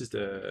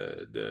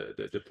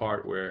the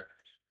part where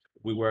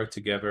we work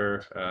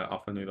together,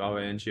 often with our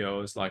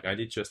NGOs. Like I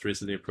did just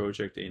recently a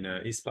project in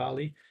East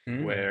Bali,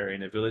 where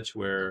in a village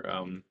where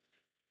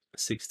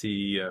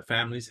 60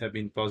 families have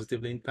been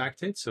positively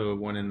impacted. So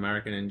one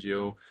American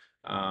NGO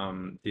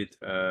did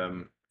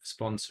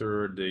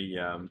sponsor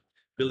the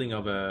building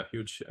of a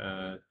huge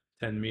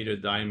 10-meter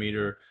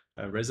diameter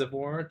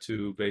reservoir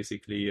to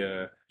basically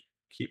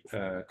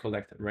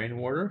collect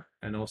rainwater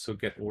and also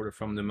get water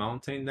from the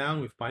mountain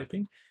down with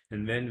piping,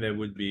 and then there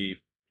would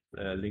be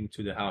linked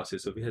to the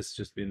houses. So it has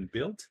just been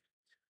built.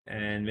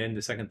 And then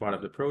the second part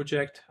of the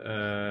project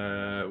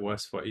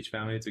was for each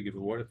family to give a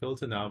water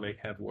filter. Now they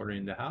have water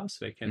in the house.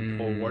 They can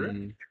pour water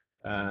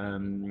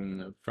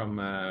from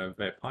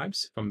their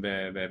pipes, from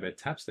their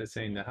taps, let's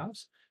say, in the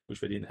house,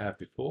 which they didn't have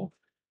before.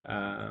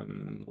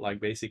 like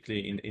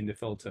basically in the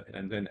filter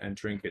and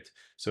drink it.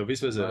 So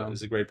this was Wow.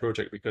 a great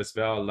project because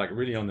they are like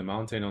really on the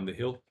mountain on the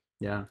hill.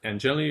 Yeah. And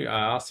generally,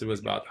 I asked it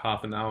was about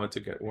half an hour to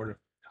get water,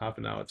 half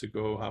an hour to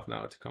go, half an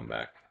hour to come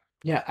back.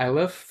 Yeah, I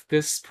love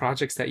this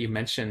projects that you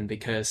mentioned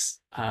because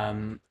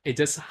it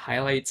just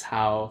highlights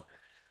how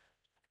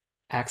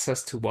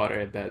access to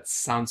water that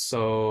sounds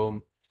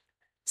so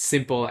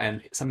simple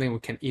and something we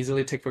can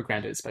easily take for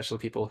granted, especially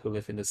people who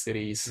live in the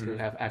cities who Mm,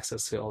 have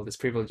access to all these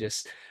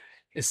privileges,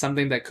 is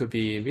something that could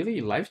be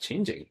really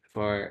life-changing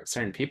for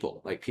certain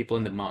people, like people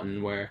in the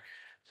mountain where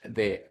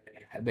they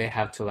they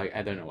have to like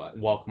I don't know what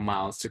walk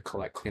miles to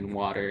collect clean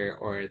water,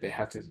 or they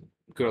have to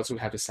girls who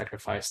have to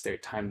sacrifice their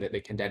time that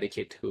they can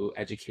dedicate to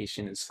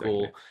education in exactly.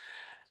 school,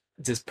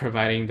 just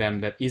providing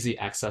them that easy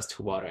access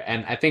to water.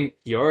 And I think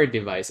your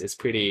device is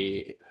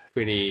pretty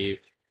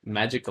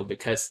magical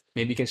because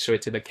maybe you can show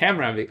it to the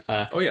camera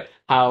Oh yeah,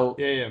 how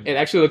yeah, yeah. it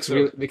actually looks So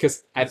really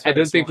because it's I very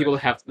don't think small people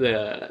actually. have the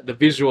Yeah, yeah,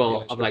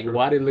 visual of sure, like sure.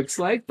 what it looks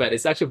like, but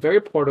it's actually very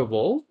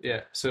portable.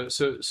 Yeah, so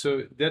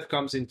that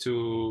comes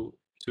into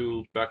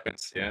two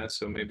buckets. Yeah,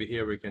 so maybe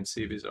here we can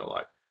see these are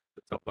like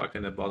the top bucket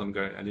and the bottom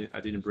bucket.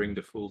 I didn't bring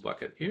the full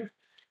bucket here,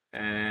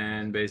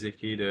 and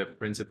basically the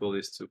principle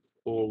is to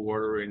pour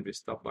water in this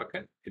top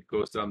bucket. It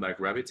goes down by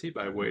gravity,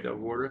 by weight of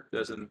water.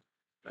 Doesn't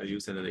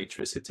use an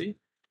electricity,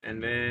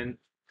 and then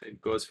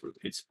it goes through.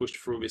 It's pushed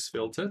through this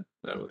filter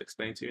that I will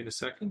explain to you in a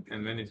second,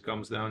 and then it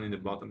comes down in the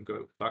bottom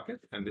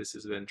bucket, and this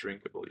is then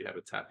drinkable. You have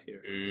a tap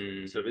here.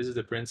 Mm. So this is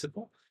the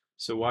principle.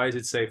 So why is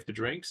it safe to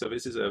drink? So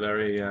this is a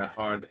very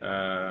hard,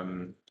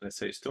 let's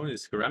say, stone.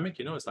 It's ceramic.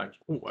 You know, it's like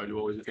I do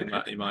always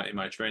in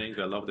my trainings.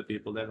 I love the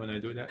people there when I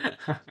do that,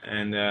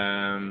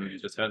 and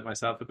just hurt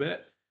myself a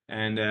bit.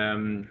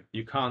 And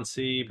you can't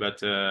see, but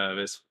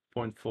there's zero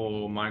point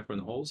 0.4 micron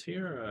holes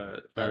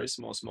here, very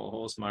small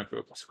holes,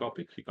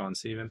 microscopic. You can't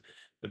see them,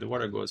 but the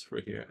water goes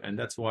through here, and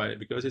that's why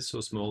because it's so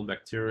small,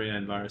 bacteria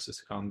and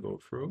viruses can't go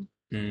through.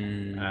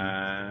 Mm.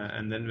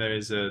 And then there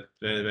is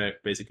they're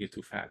basically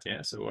too fat,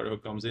 yeah. So whatever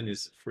comes in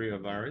is free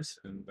of virus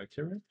and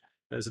bacteria.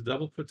 There's a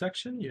double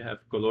protection. You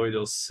have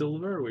colloidal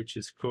silver, which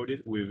is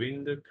coated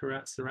within the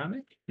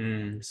ceramic.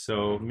 Mm.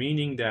 So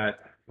meaning that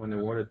when the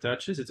water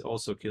touches, it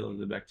also kills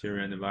the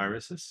bacteria and the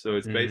viruses. So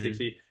it's Mm.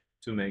 basically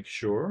to make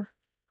sure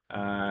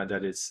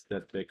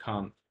that they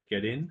can't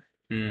get in.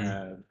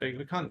 Mm. They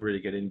can't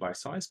really get in by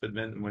size, but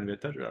then when they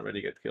touch, they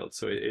already get killed.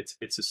 So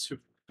it's a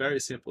very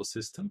simple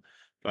system,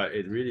 but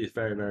it really is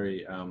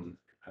very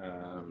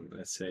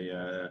let's say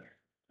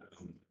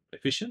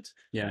efficient.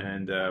 Yeah.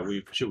 And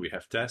we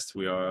have tests.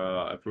 We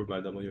are approved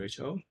by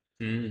WHO.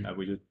 Mm.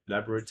 We do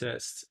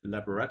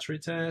laboratory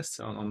tests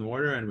on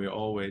water, and we're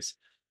always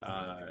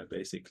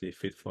basically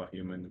fit for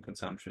human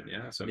consumption.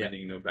 Yeah, so Yeah.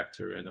 meaning no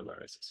bacteria, no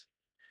viruses.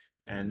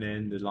 And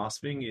then the last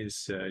thing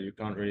is you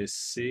can't really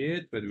see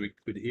it, but we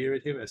could hear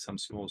it here. There's some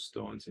small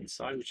stones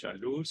inside, which are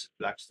loose,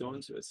 black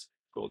stones. So it's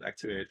called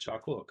activated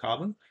charcoal or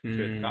carbon,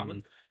 activated Mm.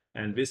 carbon.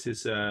 And this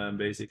is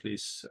basically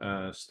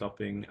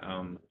stopping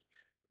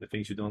the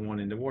things you don't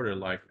want in the water,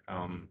 like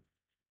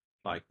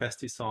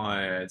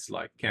pesticides,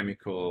 like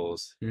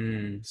chemicals.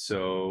 Mm.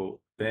 So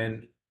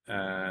then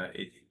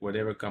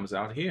whatever comes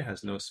out here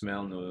has no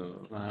smell,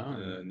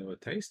 Wow. no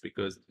taste,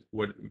 because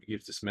what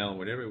gives the smell,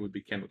 whatever, it would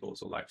be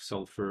chemicals or like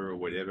sulfur or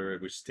whatever,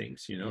 which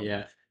stinks, you know.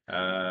 Yeah.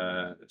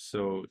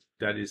 So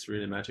that is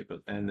really magical.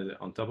 And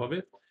on top of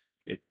it,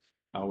 it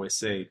I always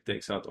say it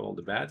takes out all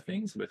the bad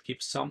things, but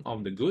keeps some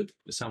of the good.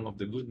 Some of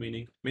the good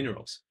meaning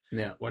minerals.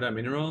 Yeah. What are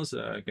minerals?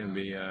 Can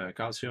be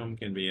calcium,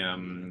 can be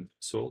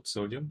salt,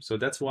 sodium. So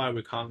that's why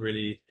we can't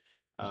really.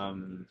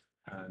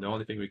 The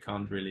only thing we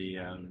can't really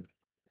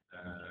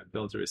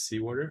filter is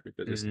seawater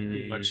because there's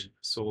too much Mm.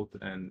 salt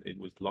and it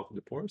would block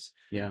the pores.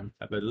 Yeah.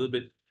 But a little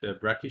bit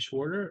brackish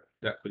water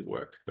that could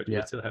work, but you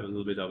would Yeah. still have a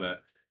little bit of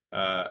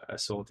a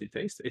salty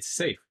taste. It's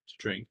safe to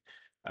drink.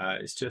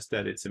 It's just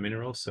that it's a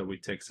mineral, so we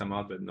take some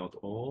out, but not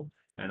all.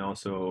 And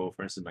also,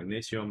 for instance,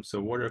 magnesium.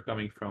 So water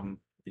coming from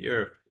the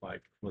earth,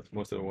 like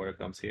most of the water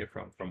comes here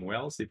from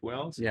wells, deep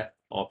wells, Yeah.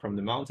 or from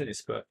the mountain,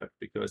 is perfect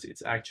because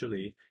it's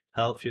actually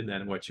healthier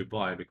than what you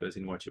buy. Because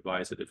in what you buy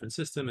is a different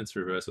system. It's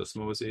reverse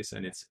osmosis,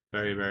 and it's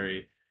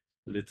very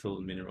little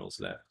minerals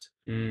left.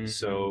 Mm.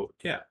 So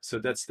yeah, so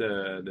that's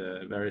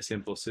the very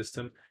simple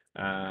system.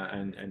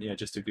 And yeah,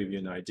 just to give you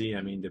an idea,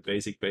 I mean the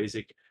basic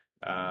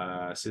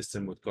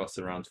system would cost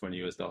around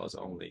 $20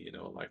 only, you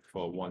know, like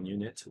for one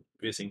unit,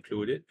 this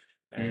included.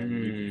 And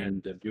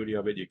Mm. the beauty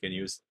of it, you can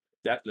use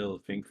that little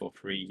thing for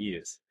 3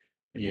 years,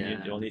 and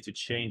Yeah. you'll need to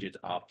change it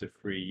after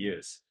 3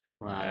 years.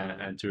 Wow.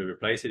 And to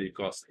replace it, it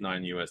costs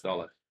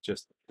 $9,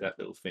 just that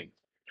little thing.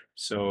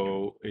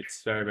 So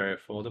it's very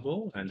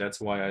affordable, and that's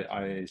why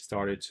I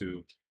started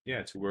to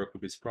yeah to work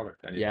with this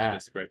product, and Yeah.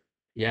 it's great.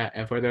 Yeah.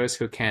 And for those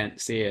who can't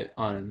see it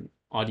on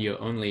audio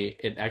only,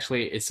 it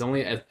actually it's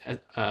only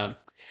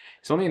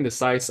in the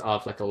size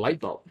of like a light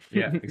bulb.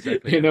 Yeah,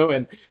 exactly. You know,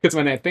 and because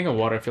when I think of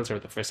water filter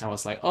the first time, I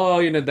was like, oh,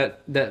 you know,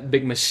 that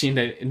big machine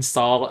that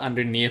install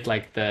underneath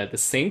like the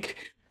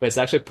sink, but it's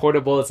actually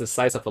portable. It's the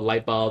size of a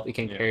light bulb. You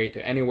can Yeah, carry it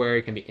to anywhere.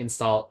 It can be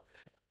installed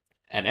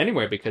and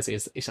anywhere because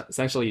it's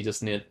essentially you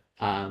just need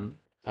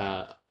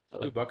uh Two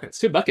like buckets.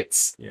 2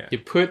 buckets. Yeah. You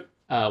put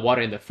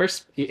water in the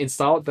first. You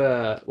install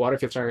the water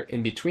filter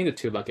in between the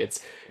 2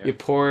 buckets. Yeah. You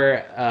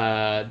pour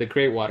the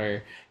gray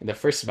water in the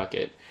first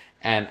bucket.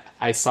 And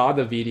I saw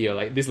the video,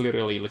 like this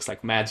literally looks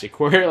like magic,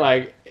 where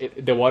like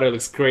the water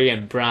looks gray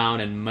and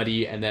brown and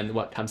muddy, and then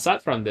what comes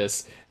out from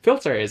this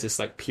filter is just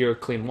like pure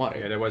clean Yeah,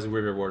 water. that was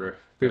river water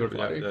River that,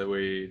 water.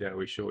 that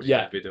we showed in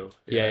Yeah. that video.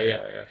 Yeah,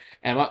 yeah. yeah.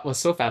 And what was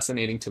so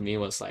fascinating to me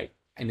was like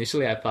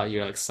initially I thought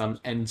you're like some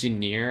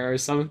engineer or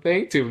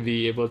something to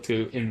be able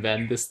to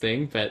invent this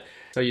thing, but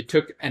so you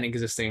took an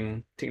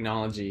existing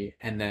technology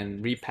and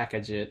then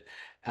repackage it.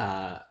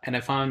 And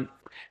I found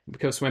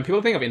because when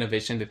people think of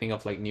innovation, they think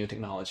of like new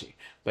technology,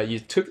 but you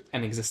took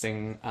an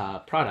existing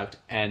product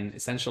and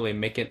essentially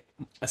make it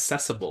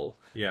accessible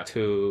Yeah.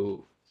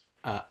 to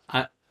uh,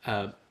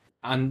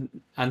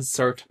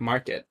 unserved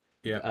market.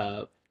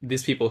 Yeah.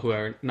 These people who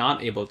are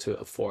not able to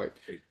afford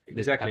this type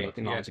Exactly. of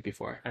technology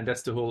before. And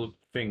that's the whole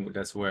thing.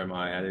 That's where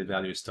my added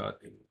value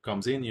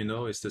comes in.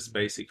 It's just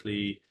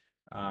basically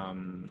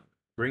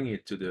bringing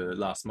it to the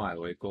last mile,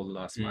 what you call the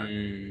last mile,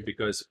 Mm,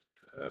 because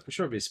for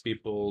sure these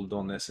people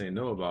don't necessarily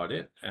know about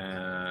it.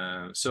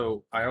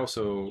 So I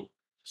also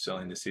sell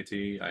in the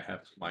city. I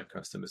have my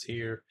customers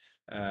here.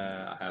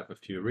 I have a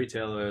few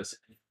retailers,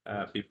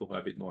 people who are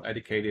a bit more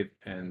educated,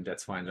 and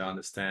that's fine. They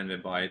understand. They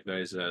buy it. There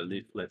is a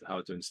leaflet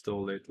how to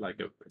install it, like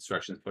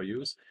instructions for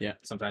use. yeah,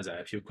 Sometimes I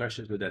have a few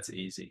questions, but that's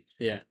easy.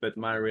 yeah. But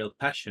my real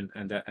passion,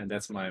 and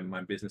that's my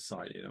business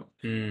side,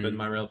 But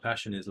my Mm, real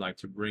passion is like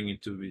to bring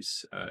into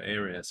these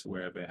areas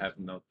where they have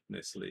not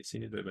necessarily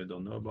seen it, where they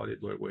don't know about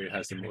it, where it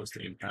has the most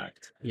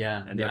impact.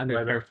 yeah, And the that's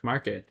why, underserved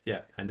market.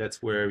 yeah, and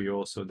that's where we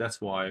also. That's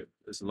why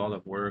there's a lot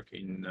of work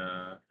in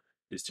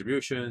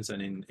distributions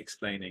and in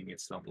explaining.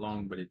 It's not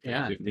long, but it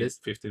takes Yeah,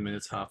 15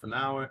 minutes, half an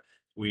hour.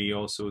 We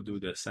also do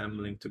the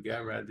assembling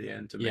together at the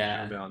end to make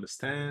yeah, sure they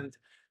understand.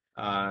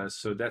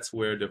 So that's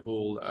where the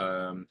whole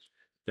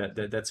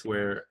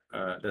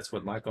that's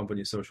what my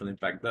company Social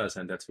Impact does,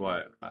 and that's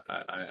why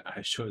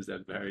I chose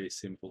that very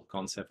simple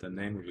concept and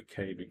name with a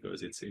K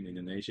because it's in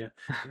Indonesia.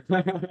 We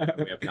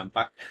have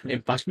Dampak.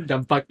 impact,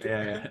 dampak.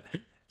 Yeah.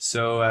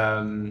 So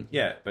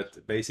yeah,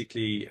 but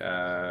basically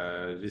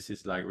this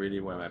is like really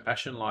where my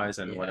passion lies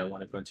and what I Yeah,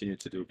 want to continue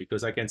to do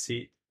because I can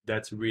see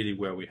that's really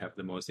where we have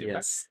the most impact.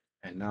 yes.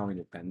 And now in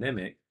the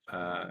pandemic,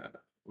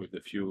 with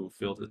the few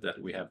filters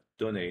that we have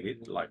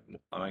donated, like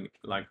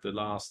over the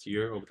last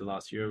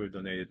year, we've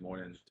donated more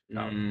than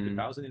Mm,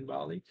 2,000 in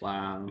Bali,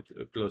 wow.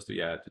 close to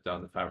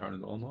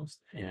 2,500 almost.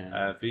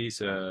 Yeah. These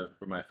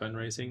for my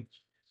fundraising.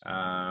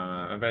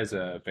 And there's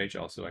a page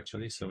also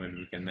actually, so maybe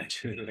we can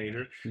mention it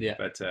later. Yeah.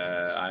 But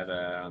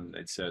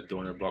it's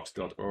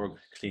donorbox.org,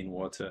 clean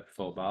water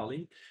for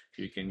Bali.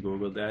 You can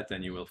Google that,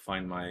 and you will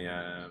find my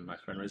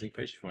fundraising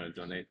page if you want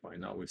to donate. Right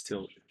now, we're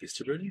still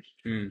distributing.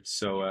 Mm,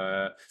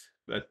 So,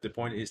 but the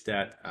point is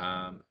that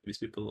these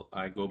people,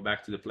 I go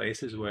back to the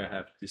places where I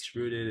have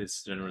distributed.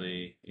 It's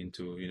generally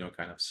into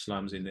kind of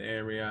slums in the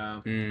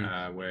area,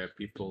 mm, where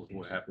people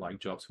who have like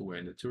jobs who were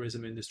in the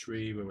tourism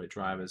industry, where we're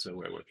drivers or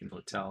we're working in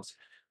hotels.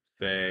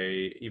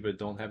 They either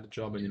don't have the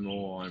job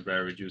anymore or on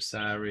very reduced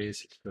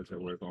salaries because they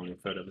work only a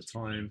third of the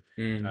time.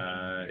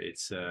 mm,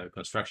 It's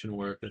construction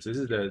workers. This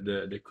is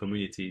the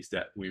communities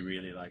that we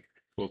really like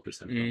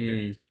focus and target.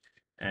 mm.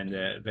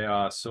 And they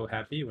are so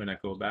happy when I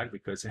go back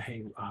because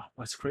hey, wow,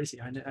 what's crazy?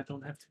 I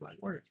don't have to like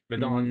work. But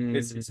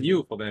it's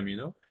new for them,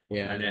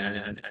 Yeah, And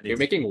yeah. and You're it's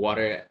making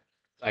water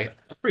like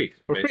free,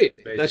 for free.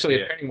 Essentially, basically.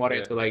 you're turning water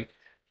into like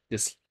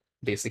this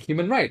basic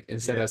human right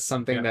instead Yeah, of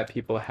something yeah, that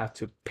people have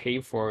to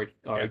pay for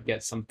or yeah,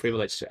 get some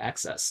privilege to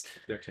access.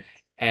 exactly.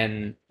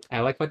 And I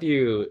like what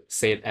you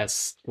said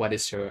as what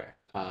is your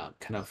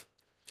kind of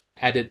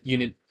added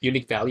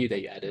unique value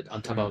that you added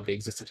on top of the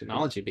existing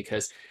technology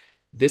because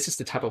this is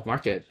the type of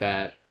market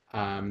that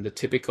the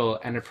typical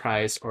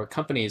enterprise or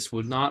companies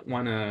would not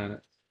want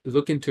to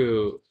look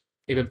into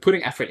even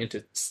putting effort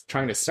into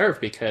trying to serve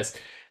because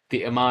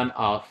the amount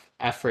of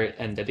effort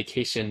and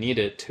dedication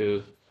needed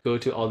to go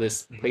to all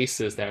these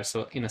places that are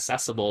so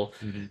inaccessible.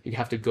 You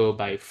have to go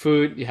buy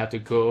food. You have to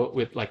go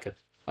with like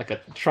a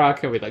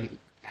truck with like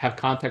have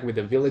contact with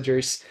the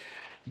villagers.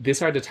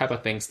 These are the type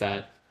of things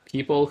that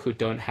people who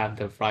don't have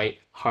the right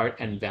heart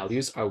and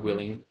values are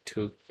willing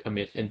to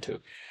commit into.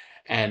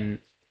 And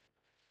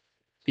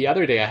the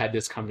other day I had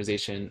this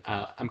conversation.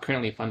 I'm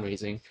currently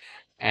fundraising,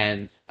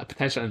 and a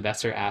potential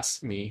investor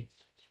asked me,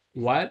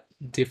 "What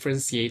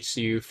differentiates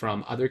you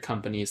from other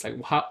companies? Like,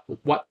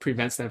 what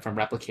prevents them from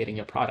replicating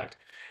your product?"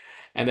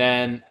 And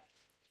then,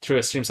 through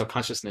a stream of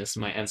consciousness,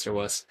 my answer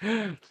was,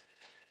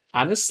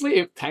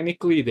 "Honestly,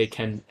 technically,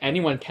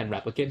 anyone can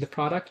replicate the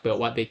product, but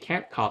what they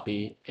can't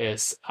copy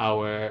is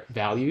our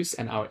values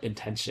and our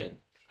intention."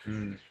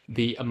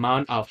 The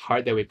amount of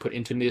heart that we put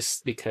into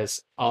this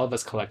because all of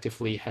us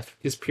collectively have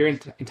this pure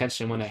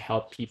intention want to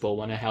help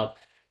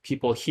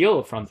people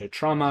heal from their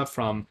trauma,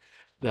 from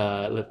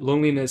the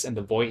loneliness and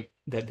the void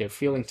that they're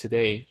feeling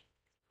today.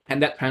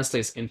 And that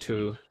translates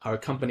into our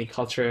company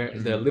culture,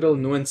 the little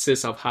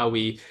nuances of how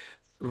we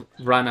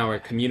run our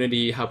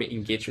community, how we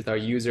engage with our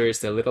users,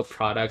 the little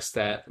products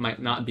that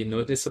might not be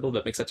noticeable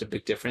but make such a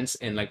big difference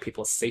in like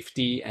people's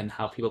safety and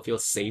how people feel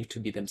safe to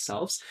be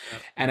themselves. Yeah.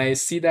 And I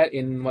see that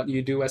in what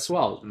you do as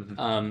well.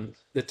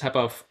 The type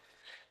of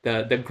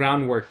the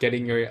groundwork,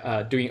 getting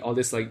your doing all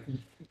this like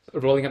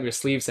rolling up your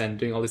sleeves and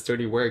doing all this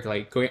dirty work,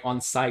 like going on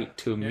site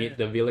to meet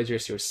the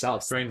villagers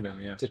yourselves, Train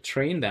them, yeah. to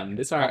train them.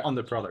 These are On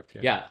the product,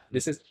 yeah,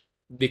 this is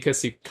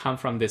because you come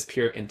from this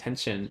pure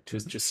intention to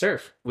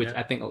serve, which Yeah.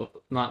 I think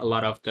not a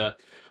lot of the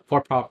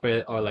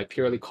for-profit or like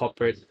purely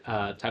corporate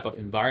type of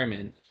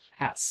environment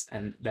has,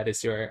 and that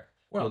is your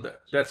Well,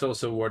 that's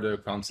also what the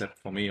concept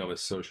for me of a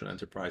social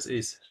enterprise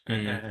is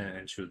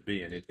and should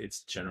be, and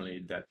it's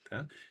generally that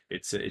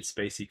it's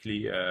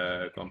basically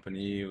a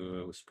company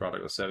whose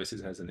product or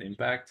services has an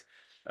impact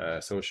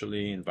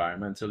socially,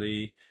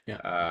 environmentally,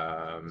 yeah.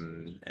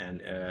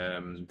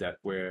 And that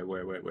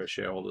where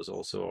shareholders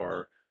also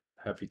are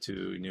happy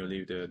to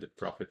leave the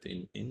profit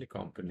in the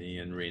company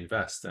and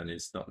reinvest, and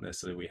it's not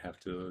necessarily we have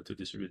to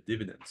distribute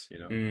dividends, you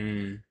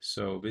know.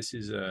 So this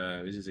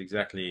is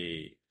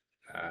exactly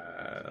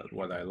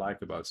what I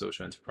like about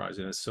social enterprise.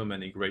 And there's so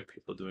many great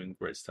people doing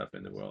great stuff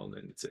in the world,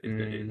 and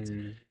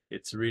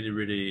it's really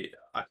really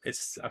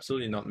it's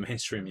absolutely not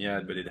mainstream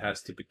yet, but it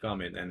has to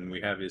become it. And we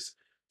have this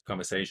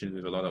conversation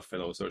with a lot of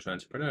fellow social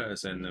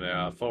entrepreneurs, and there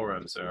are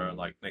forums. There are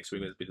like next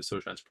week will be the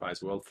Social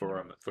Enterprise World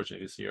Forum.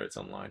 Unfortunately, this year it's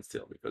online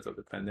still because of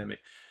the pandemic.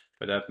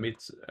 But I've met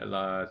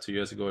 2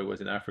 years ago. It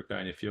was in Africa,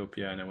 in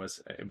Ethiopia, and I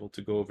was able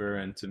to go there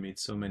and to meet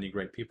so many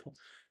great people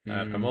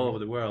from all over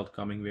the world,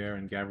 coming there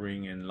and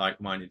gathering and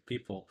like-minded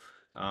people,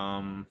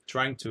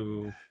 trying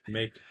to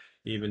make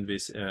even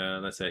this,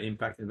 let's say,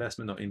 impact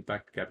investment or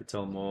impact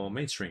capital more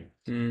mainstream.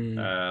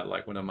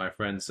 Like one of my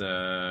friends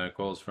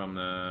calls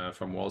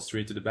from Wall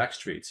Street to the back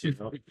streets, you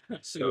know.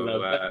 So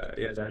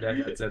yeah,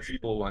 that's a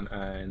cool one.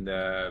 And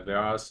there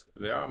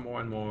are more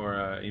and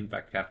more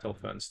impact capital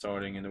funds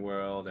starting in the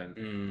world,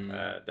 and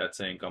that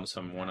saying comes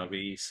from one of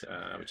these,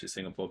 which is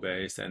Singapore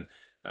based, and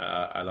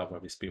I love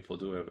what these people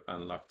do. Have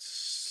unlocked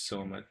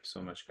so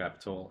much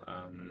capital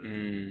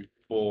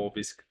for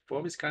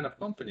this kind of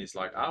companies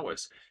like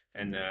ours.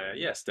 And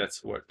yes,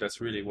 that's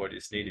really what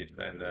is needed.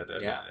 And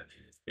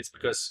it's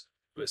because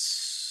there's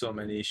so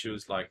many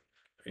issues like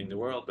in the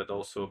world, but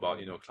also about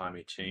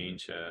climate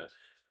change.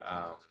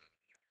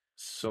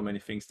 So many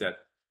things that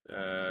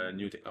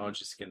new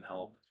technologies can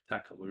help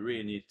tackle. We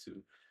really need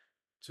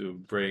to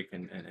break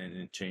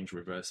and change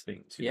reverse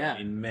things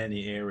in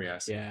many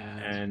areas.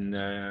 And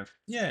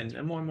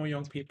and more and more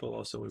young people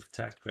also with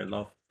tech, they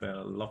love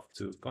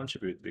to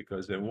contribute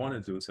because they want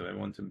to do so. They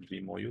want to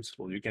be more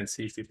useful. You can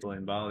see people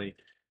in Bali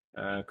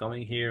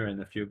coming here,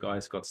 and a few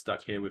guys got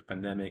stuck here with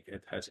pandemic.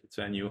 It's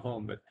a new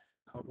home, but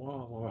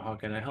how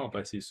can I help?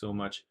 I see so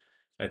much,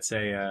 let's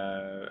say,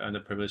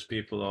 underprivileged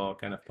people or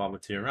kind of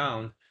poverty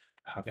around.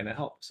 How can I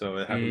help? So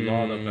I have a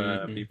lot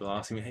of people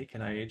asking me, "Hey,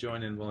 can I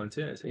join and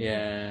volunteer?"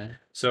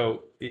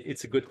 So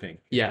it's a good thing.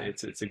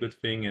 It's a good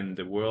thing, and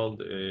the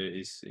world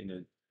is in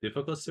a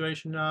difficult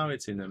situation now.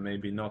 It's in a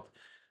maybe not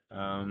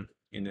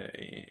in a.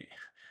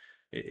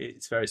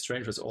 It's very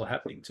strange what's all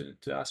happening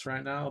to us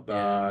right now,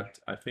 but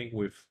I think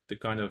with the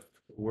kind of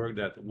work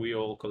that we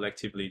all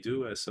collectively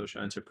do as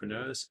social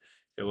entrepreneurs,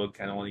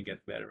 can only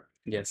get better.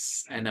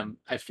 Yes, and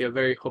I feel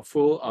very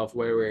hopeful of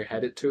where we're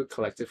headed to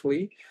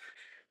collectively.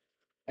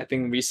 I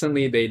think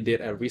recently they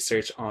did a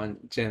research on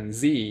Gen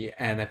Z,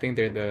 and I think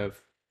they're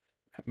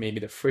maybe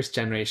the first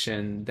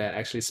generation that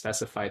actually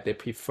specified they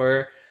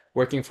prefer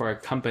working for a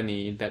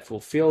company that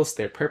fulfills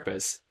their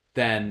purpose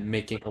than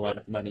making a lot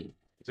of money.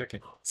 Exactly.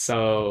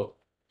 So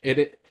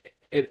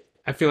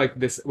I feel like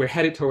we're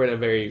headed toward a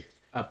very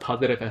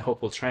positive and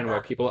hopeful trend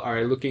where people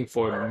are looking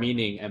for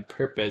meaning and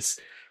purpose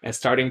and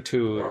starting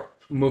to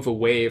move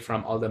away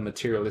from all the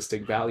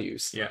materialistic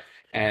values.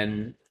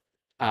 And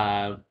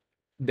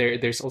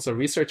there's also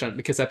research on,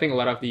 because I think a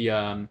lot of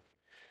the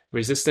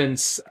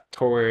resistance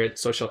toward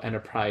social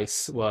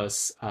enterprise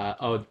was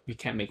oh, you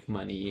can't make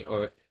money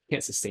or you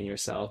can't sustain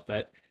yourself.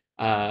 But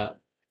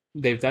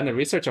they've done a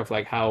research of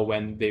like how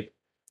when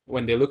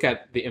they look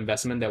at the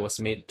investment that was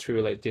made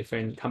through like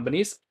different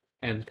companies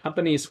and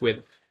companies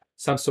with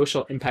some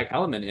social impact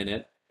element in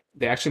it,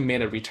 they actually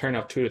made a return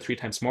of 2 to 3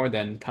 times more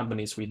than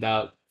companies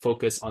without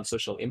focus on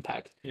social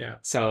impact.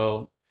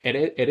 So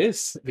it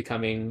is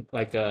becoming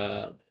like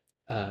it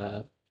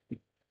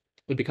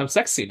becomes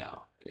sexy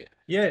now.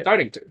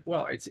 Starting to.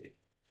 Well, it's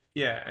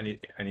and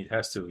it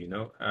has to,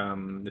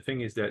 the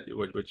thing is that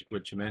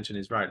what you mentioned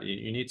is right.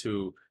 You need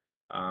to,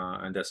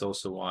 and that's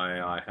also why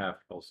I have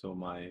also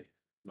my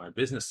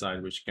business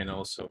side, which can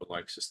also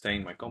like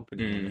sustain my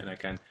company, and I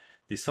can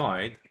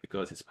decide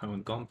because it's my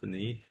own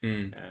company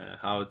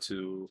how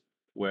to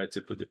where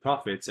to put the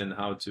profits and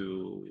how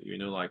to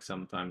like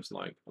sometimes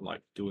like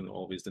doing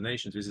all these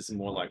donations. This is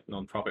more like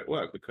non-profit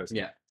work because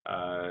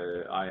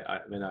I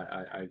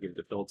give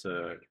the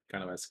filter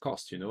kind of as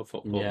cost,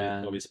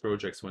 for these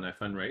projects when I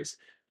fundraise.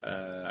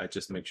 I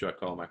just make sure I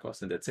cover my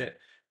costs and that's it.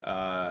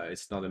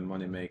 it's not a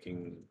money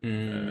making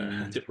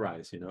Mm,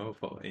 enterprise,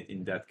 for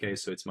in that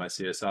case. So it's my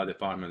CSR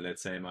department,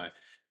 let's say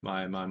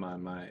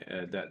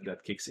that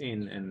kicks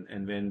in,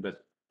 and then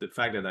but the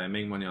fact that I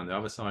make money on the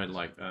other side,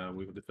 like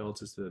with the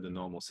filters, the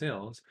normal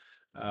sales,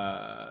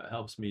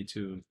 helps me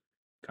to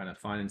kind of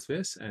finance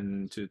this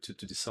and to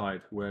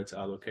decide where to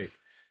allocate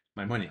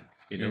my money.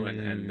 And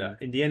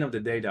mm, in the end of the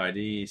day, the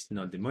idea is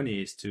not the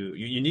money, is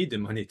you need the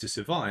money to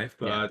survive,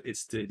 yeah, but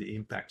it's the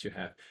impact you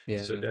have.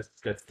 So yeah,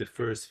 that's the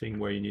first thing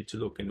where you need to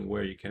look and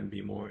where you can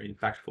be more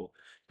impactful.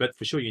 But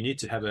for sure, you need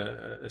to have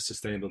a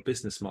sustainable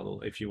business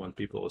model if you want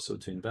people also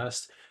to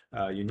invest.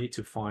 You need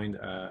to find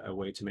a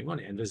way to make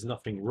money, and there's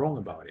nothing wrong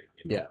about it.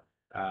 yeah.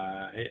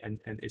 And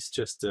it's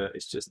just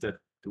that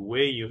the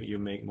way you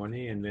make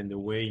money and then the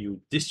way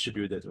you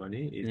distribute that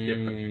money is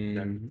different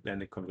Mm, than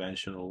the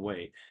conventional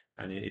way,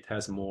 and it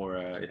has more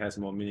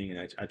meaning,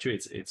 and actually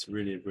it's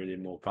really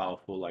more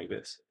powerful like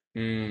this.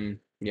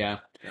 yeah.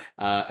 Yeah.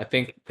 I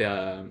think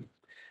the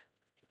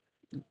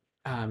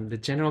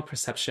general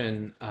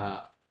perception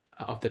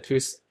of the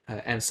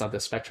ends of the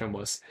spectrum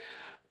was,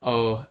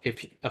 oh,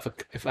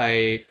 if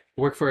I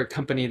work for a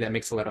company that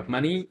makes a lot of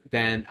money,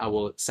 then I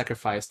will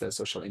sacrifice the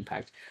social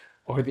impact.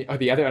 Or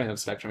the other end of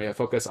the spectrum, if I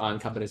focus on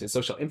companies and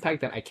social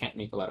impact, then I can't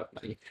make a lot of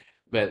money.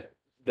 But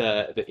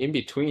the in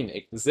between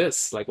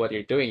exists, like what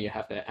you're doing. You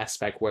have the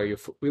aspect where you're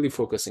really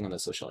focusing on the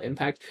social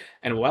impact,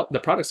 and well, the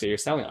products that you're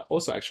selling are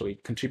also actually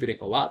contributing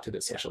a lot to the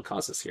Yeah. social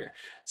causes here.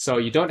 So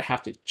you don't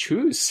have to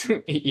choose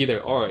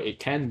either or. It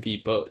can be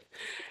both.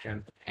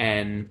 And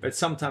And it's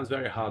sometimes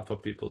very hard for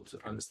people to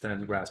understand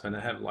and grasp. And I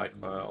have like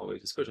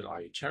always discussion: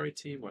 Are you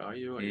charity? What are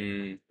you? And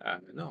mm,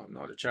 no, I'm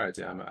not a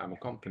charity. I'm a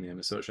company. I'm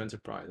a social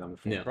enterprise. I'm a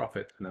yeah,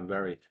 for-profit, and I'm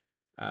very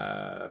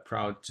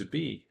proud to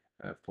be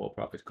a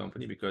for-profit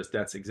company, because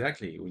that's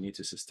exactly, we need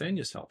to sustain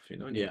yourself. You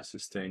need yeah. to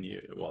sustain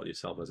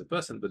yourself as a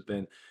person, but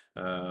then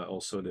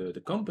also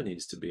the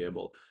companies to be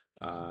able,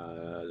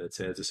 let's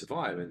say, to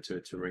survive and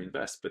to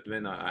reinvest. But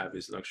then I have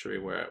this luxury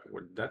where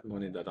with that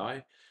money that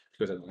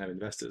because I don't have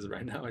investors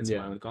right now, it's Yeah.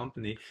 my own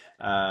company.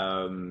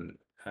 Um,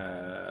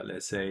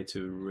 let's say,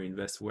 to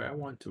reinvest where I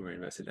want to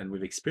reinvest it, and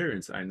with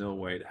experience, I know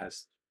where it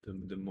has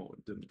the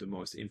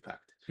most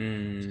impact.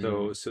 Mm,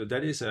 So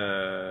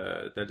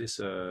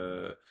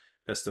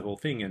that's the whole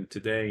thing. And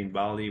today in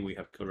Bali, we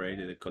have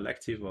created a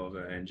collective of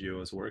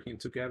NGOs working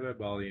together,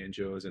 Bali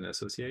NGOs and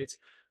Associates.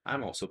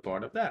 I'm also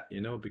part of that,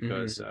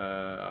 because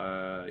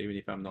mm, even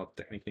if I'm not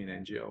technically an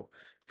NGO,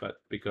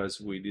 but because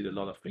we did a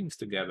lot of things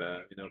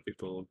together,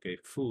 people gave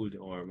food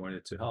or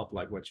wanted to help,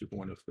 like what you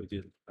wonderfully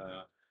did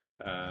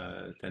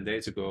 10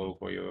 days ago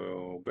for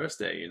your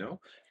birthday,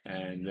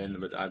 and then,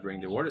 but I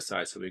bring the water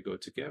side, so we go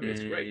together.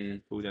 It's great,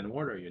 mm, food and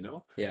water.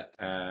 yeah.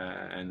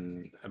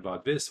 And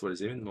about this, what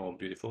is even more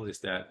beautiful is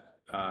that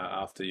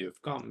after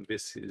you've come,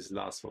 this is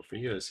lasts for 3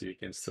 years, so you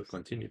can still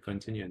continue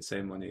and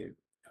save money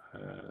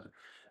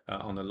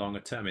on the longer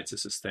term. It's a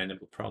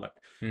sustainable product.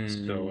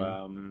 So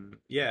Mm,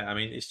 yeah, I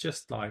mean, it's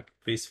just like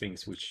these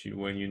things which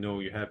when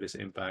you have this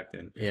impact,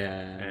 and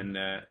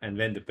yeah. and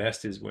then the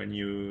best is when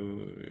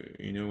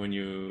when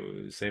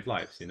you save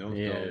lives, so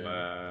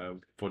Yeah.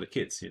 for the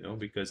kids,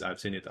 because I've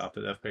seen it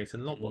after the earthquakes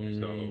in Lombok.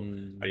 So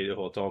I Mm, did a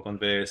whole talk on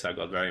this. I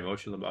got very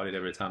emotional about it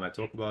every time I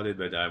talk about it.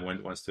 But I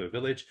went once to a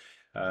village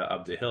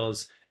up the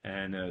hills,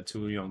 and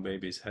two young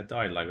babies had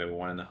died, like they were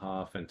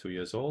 1.5 and 2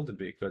 years old.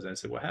 Because I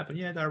said, "What happened?"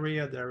 Yeah,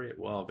 diarrhea, diarrhea.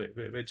 Well,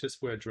 they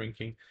just were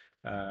drinking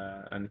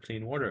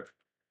unclean water,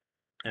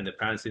 and the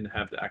parents didn't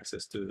have the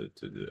access to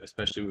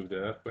especially with the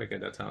earthquake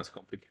at that time, it's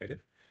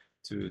complicated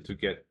to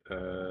get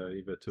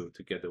either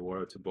to get the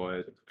water to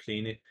boil, to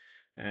clean it.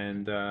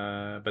 And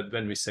but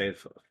when we saved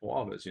for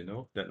hours,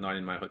 that night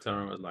in my hotel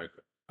room,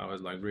 I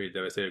was like really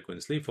devastated. I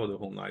couldn't sleep for the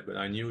whole night, but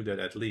I knew that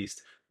at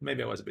least,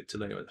 maybe I was a bit too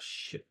late. I was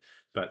shit,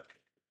 but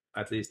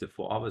at least the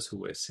 4 hours who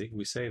were sick,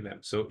 we saved them.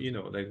 So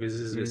like, this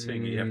is this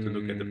thing. You have to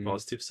look at the mm,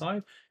 positive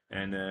side,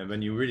 and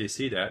when you really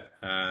see that,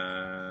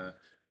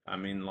 I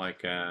mean,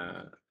 like,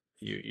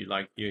 you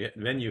like, you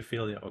then you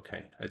feel, yeah,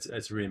 okay,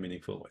 it's really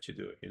meaningful what you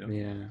do.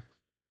 yeah.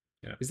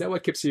 Yeah. Is that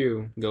what keeps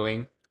you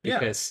going? Yeah.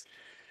 Because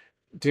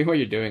doing what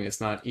you're doing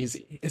is not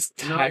easy. It's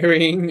No,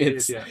 tiring. it is.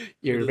 It's Yeah, it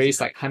you is. raise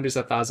Yeah. like hundreds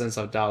of thousands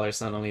of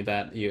dollars. Not only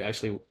that, you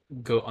actually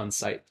go on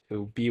site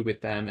to be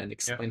with them and Yeah.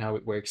 explain how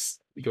it works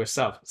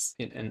yourself.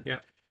 And Yeah.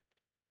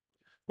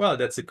 Well,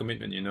 that's a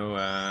commitment.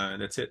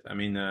 That's it. I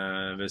mean,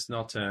 it's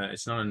not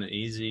an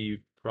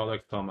easy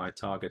product for my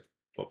target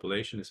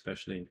population,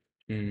 especially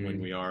when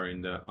mm, we are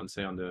in the on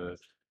say on the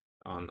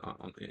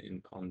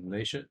on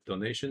nation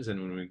donations,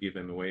 and when we give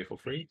them away for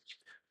free.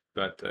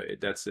 But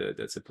that's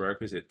a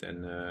prerequisite,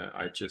 and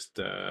I just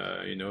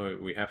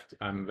we have to,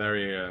 I'm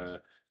very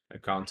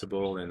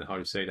accountable, and how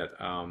you say that,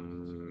 I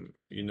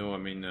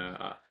mean,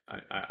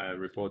 I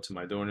report to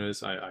my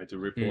donors. I do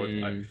report.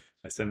 mm,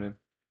 I send them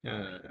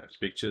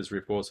pictures,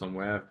 reports on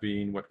where I've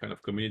been, what kind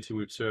of community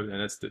we've served,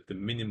 and that's the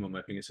minimum.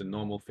 I think it's a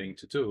normal thing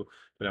to do,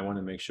 but I want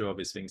to make sure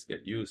these things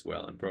get used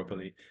well and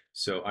properly,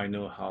 so I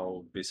know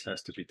how this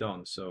has to be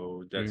done.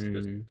 So that's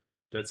mm,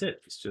 that's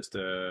it. It's just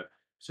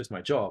it's just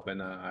my job,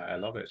 and I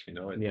love it. You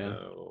know, Yeah.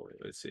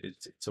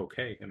 it's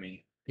okay. I mean,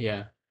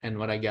 Yeah. And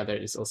what I gather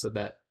is also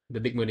that the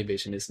big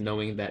motivation is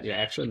knowing that you're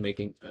actually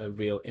making a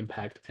real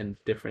impact and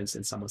difference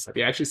in someone's life.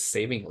 You're actually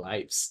saving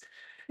lives.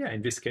 yeah,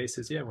 in these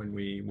cases, yeah,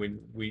 we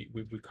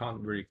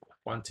can't really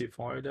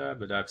quantify that,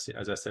 but I've seen,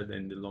 as I said,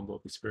 in the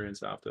Lombok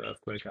experience after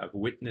earthquake, I've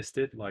witnessed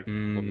it like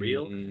for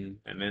real, Mm,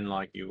 and then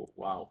like you,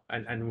 wow,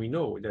 and we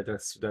know that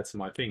that's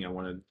my thing. I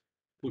want to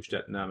push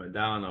that number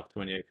down of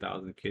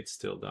 28,000 kids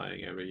still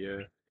dying every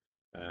year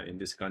in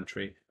this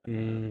country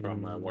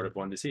from mm,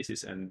 waterborne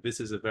diseases, and this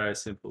is a very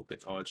simple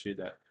technology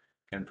that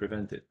can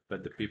prevent it.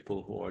 But the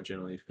people who are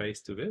generally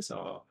faced to this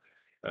are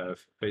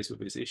faced with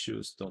these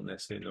issues don't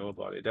necessarily know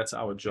about it. That's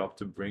our job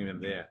to bring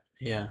them there.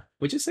 yeah.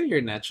 Would you say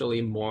you're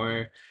naturally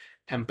more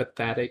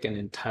empathetic and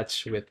in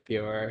touch with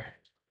your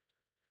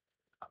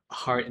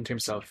heart in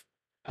terms of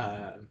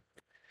uh,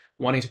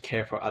 wanting to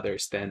care for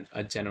others than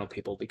a general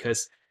people?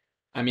 Because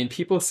I mean,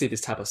 people see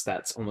this type of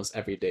stats almost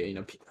every day,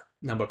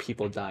 number of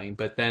people dying,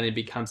 but then it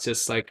becomes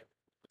just like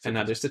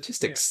another Yeah,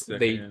 statistics.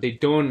 exactly. Yeah. They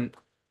don't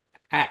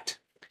act.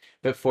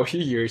 But for you,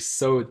 you're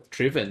so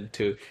driven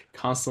to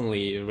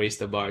constantly raise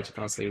the bar, to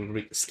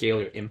constantly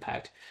scale your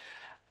impact.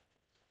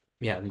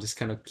 Yeah, I'm just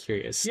kind of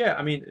curious. Yeah,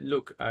 I mean,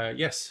 look,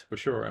 yes, for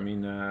sure. I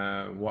mean,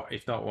 what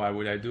if not, why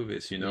would I do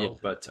this, you Yeah. know?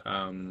 But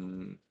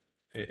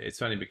it's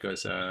funny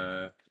because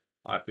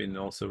I've been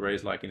also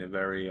raised like in a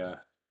very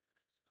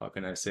how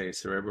can I say,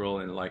 cerebral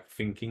and like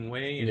thinking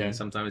way, and Yeah.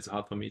 sometimes it's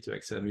hard for me to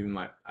access even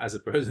my as a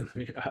person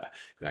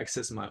to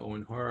access my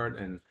own heart,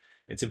 and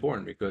it's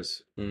important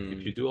because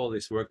if you Mm, do all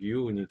this work,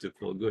 you need to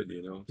feel good,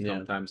 you know. yeah.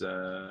 Sometimes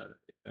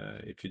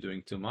if you're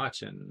doing too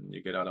much and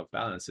you get out of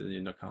balance, and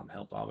you can't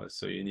help others,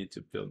 so you need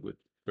to feel good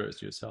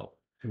first yourself.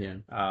 Yeah.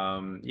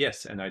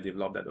 Yes, and I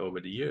developed that over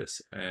the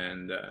years,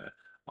 and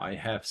I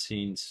have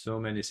seen so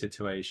many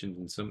situations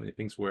and so many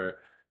things where,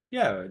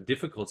 yeah,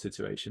 difficult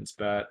situations,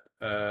 but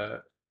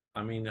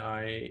I mean,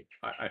 I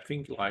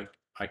think like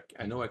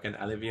I know I can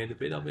alleviate a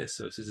bit of this,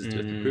 so this is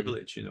just a Mm,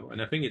 privilege, you know,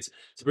 and I think it's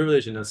a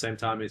privilege, and at the same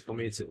time, it's for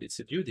me, it's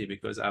a duty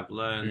because I've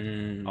learned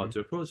how mm, to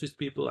approach these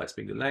people. I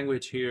speak the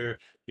language here,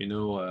 you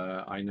know,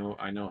 I know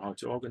how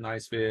to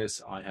organize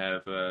this. I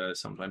have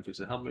sometimes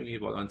people helping me,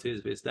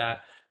 volunteers, this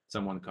that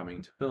someone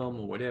coming to film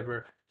or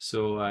whatever.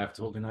 So I have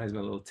to organize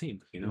my little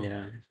team, you know.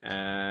 yeah.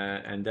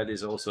 And that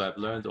is also I've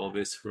learned all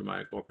this through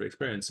my corporate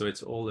experience. So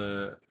it's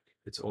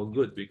all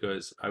good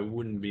because I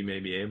wouldn't be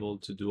maybe able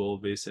to do all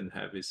this and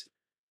have this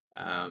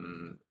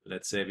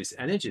let's say this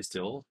energy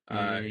still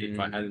if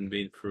I Mm, hadn't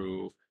been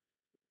through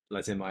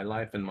let's say my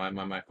life and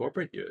my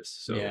corporate years.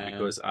 So yeah.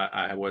 because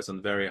I was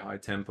on very high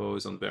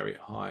tempos, on very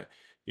high,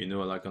 you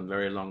know, like on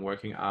very long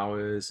working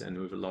hours and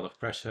with a lot of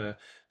pressure.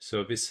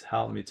 So this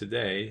helped me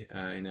today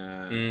in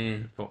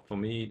Mm, for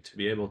me to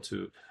be able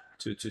to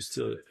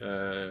still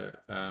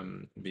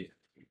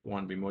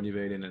be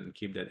motivated and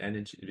keep that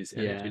energy, these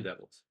energy yeah.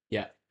 levels.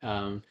 Yeah.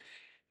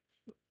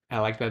 I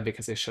like that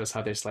because it shows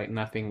how there's like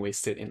nothing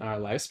wasted in our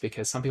lives.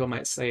 Because some people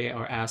might say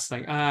or ask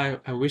like, I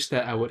wish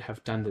that I would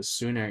have done this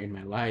sooner in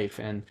my life.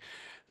 And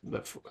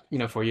but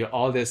for you,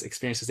 all these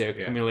experiences that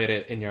Yeah,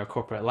 accumulated in your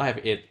corporate life,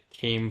 it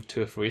came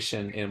to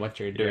fruition in what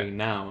you're yeah. doing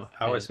now.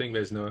 I always And think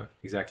there's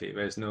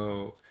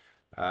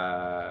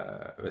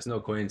no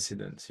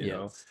coincidence, you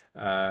know. yes,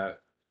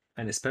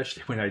 And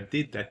especially when I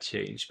did that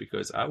change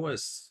because I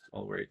was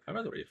already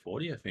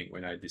 40, I think,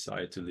 when I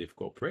decided to leave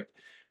corporate.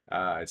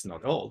 It's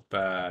not old,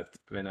 but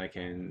when I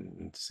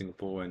came to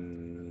Singapore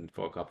and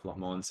for a couple of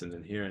months and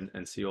then here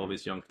and see all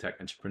these young tech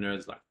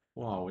entrepreneurs, like,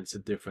 wow, it's a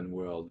different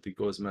world. It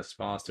goes much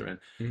faster,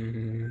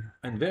 mm,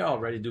 and they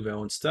already do their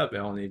own stuff.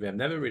 They've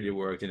never really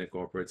worked in a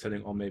corporate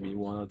setting, or maybe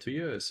 1 or 2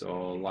 years,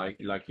 or like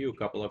you, a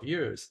couple of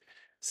years.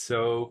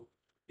 So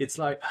it's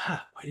like,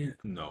 I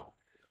didn't know.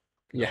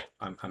 yeah,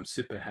 No, I'm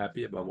super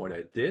happy about what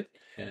I did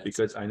yes,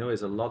 because I know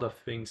there's a lot of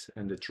things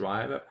and the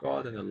drive I've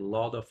got and a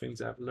lot of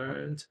things I've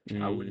learned.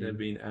 I wouldn't have mm,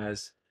 been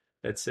as,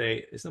 let's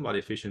say, it's not about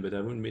efficient, but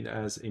I wouldn't been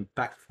as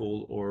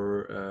impactful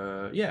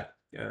or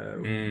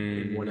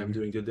in what I'm mm,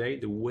 doing today.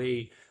 The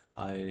way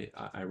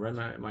I run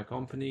my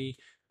company,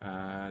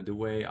 the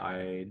way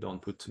I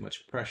don't put too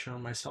much pressure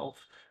on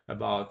myself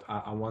about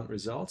I want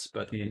results,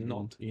 but mm,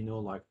 not, you know,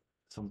 like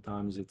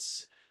sometimes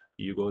it's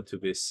you go to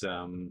this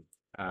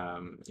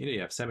you know, you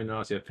have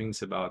seminars, you have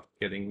things about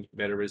getting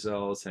better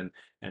results and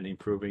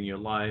improving your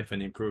life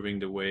and improving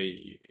the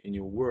way in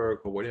your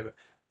work or whatever.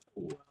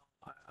 Well,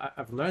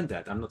 I've learned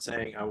that. I'm not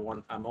saying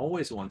I'm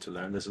always want to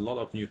learn. There's a lot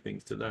of new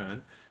things to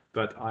learn,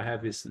 but I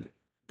have this.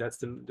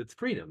 That's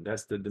freedom.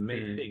 That's the main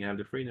mm, thing. I have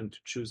the freedom to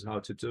choose how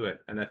to do it,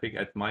 and I think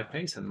at my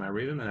pace and my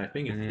rhythm, and I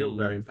think it's still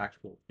very mm,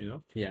 impactful. You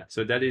know, yeah,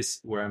 so that is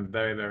where I'm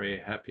very very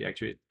happy.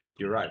 Actually,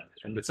 you're right.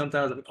 And but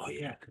sometimes I'm like, oh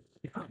yeah,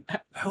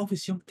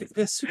 Elvis Young,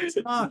 they're super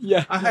smart.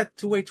 yeah, I had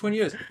to wait 20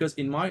 years because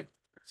in my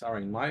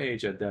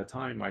age at that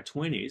time, my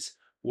 20s,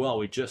 well,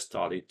 we just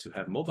started to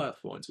have mobile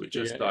phones. We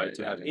just yeah, yeah, started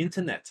to yeah, have yeah.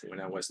 internet when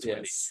I was 20.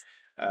 Yes,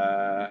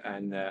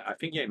 And I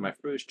think, yeah, in my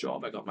first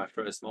job, I got my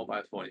first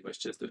mobile phone. It was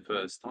just the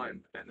first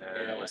time, and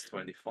I Yeah. was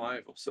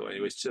 25 or so.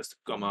 It was just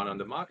come out on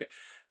the market.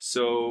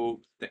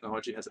 So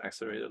technology has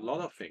accelerated a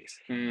lot of things.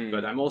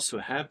 But Mm. I'm also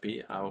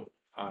happy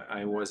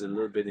I was a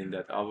little bit in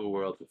that other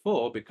world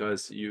before,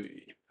 because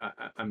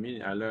I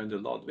mean, I learned a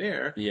lot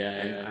there,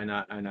 Yeah.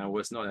 and I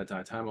was not at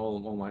that time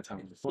all my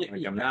time before like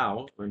I'm Yeah.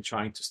 now. I'm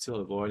trying to still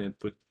avoid and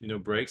put,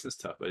 breaks and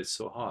stuff, but it's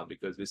so hard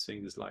because this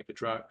thing is like a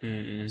drug.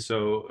 Mm.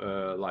 So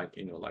like,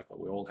 like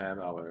we all have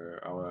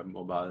our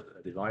mobile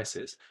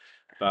devices.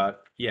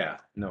 But yeah,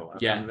 no,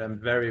 Yeah. I'm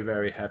very,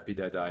 very happy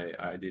that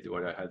I did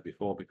what I had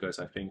before, because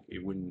I think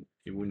it wouldn't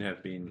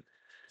have been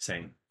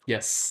same.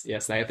 Yes,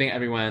 yes. I think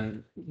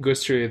everyone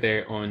goes through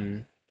their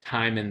own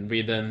time and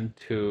rhythm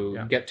to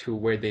Yeah, get to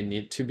where they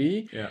need to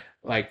be. yeah,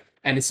 Like,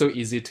 and it's so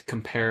easy to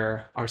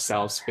compare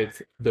ourselves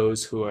with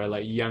those who are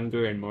like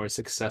younger and more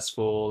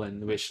successful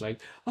and wish like,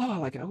 oh,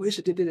 like I wish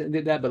I did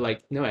that. But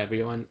like, no,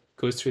 everyone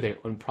goes through their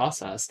own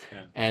process,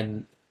 yeah,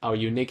 and our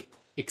unique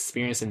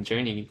experience and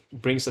journey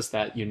brings us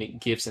that unique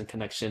gifts and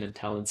connection and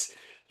talents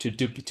to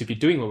be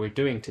doing what we're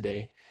doing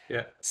today.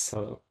 yeah.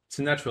 So, It's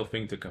a natural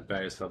thing to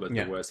compare yourself, but the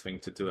yeah. worst thing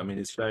to do. I mean,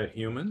 it's very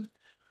human,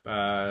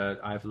 but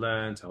I've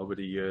learned over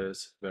the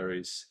years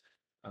there's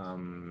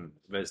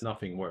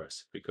nothing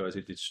worse, because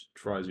it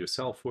destroys your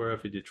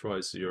self-worth, it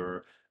destroys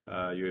your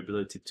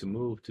ability to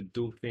move, to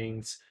do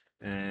things,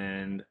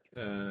 and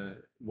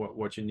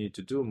what you need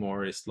to do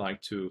more is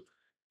like to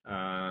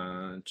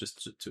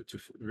just to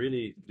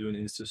really do an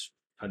instance.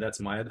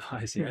 That's my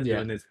advice. Yeah, do Yeah.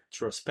 an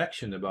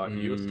introspection about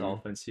Mm,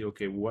 yourself and see,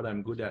 okay, what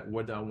I'm good at,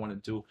 what I want to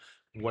do,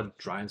 what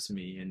drives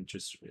me. And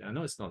just, I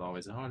know it's not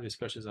always hard.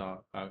 Discussions are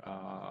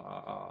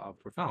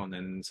profound,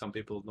 and some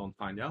people don't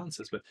find the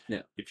answers, but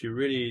yeah. if you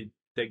really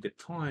take the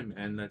time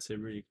and, let's say,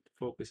 really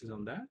focuses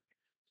on that,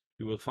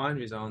 you will find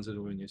these answers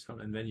when you start,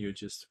 and then you're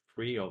just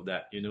free of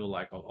that,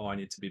 like, oh, I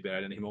need to be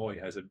better than him, or he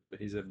has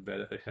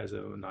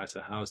a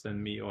nicer house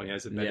than me, or he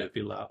has a Yeah. better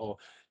villa, or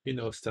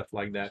stuff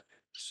like that.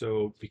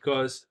 So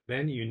because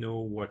then you know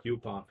what your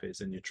path is,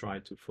 and you try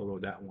to follow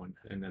that one,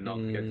 and then not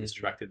get Mm,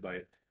 distracted by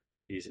it.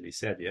 Easily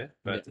said, yeah,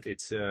 yeah. but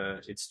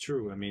it's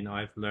true. I mean,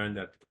 I've learned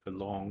that a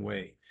long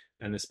way,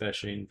 and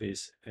especially in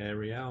this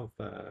area of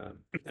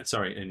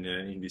sorry,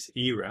 in this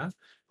era,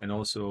 and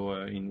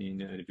also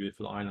in a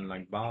beautiful island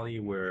like Bali,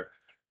 where,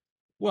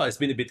 well, it's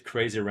been a bit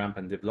crazy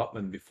rampant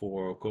development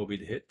before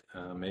COVID hit.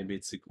 Maybe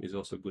it's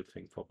also a good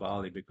thing for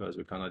Bali, because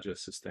we cannot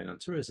just sustain on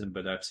tourism.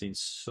 But I've seen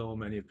so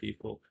many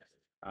people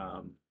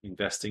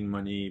investing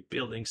money,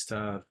 building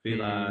stuff, Mm,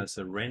 villas,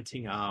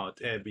 renting out,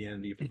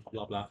 Airbnb, blah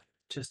blah blah.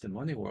 Just the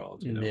money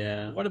world.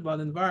 yeah. What about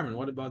the environment?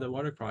 What about the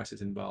water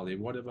crisis in Bali?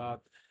 What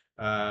about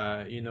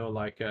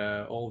like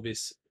all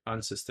these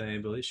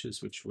unsustainable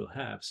issues which we'll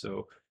have?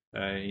 So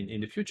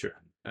in the future.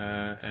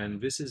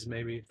 And this is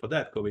maybe for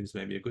that, COVID is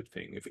maybe a good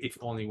thing. If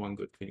only one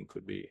good thing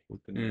could be we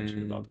can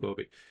mention Mm, about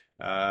COVID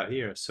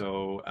here.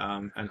 So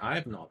and I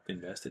have not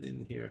invested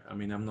in here. I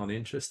mean, I'm not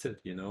interested.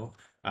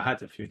 I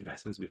had a few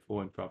investments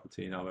before in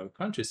property in our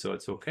country, so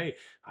it's okay.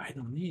 I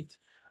don't need.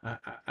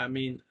 I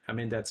mean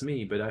that's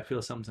me, but I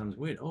feel sometimes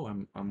weird. Oh,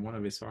 I'm one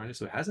of his foreigners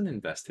who hasn't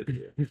invested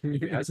here.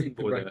 Maybe hasn't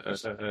bought right.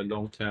 a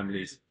long-term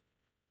lease,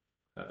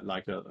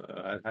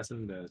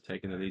 hasn't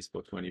taken a lease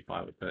for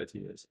 25 or 30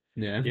 years.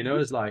 Yeah.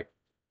 It's like,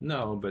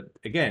 no, but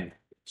again,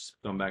 just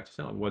come back to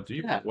someone.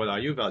 Yeah. What are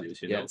your values?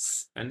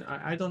 Yes. And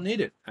I don't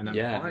need it, and I'm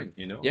Yeah. fine.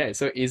 Yeah. It's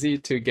so easy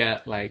to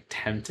get like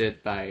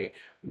tempted by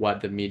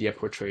what the media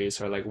portrays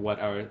or like what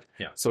our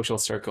Yeah, social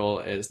circle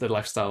is, the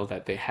lifestyle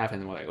that they have,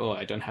 and we're like, oh,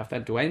 I don't have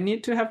that. Do I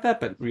need to have that?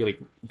 But really,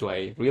 do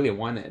I really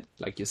want it?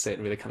 Like you said,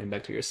 really coming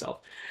back to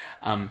yourself.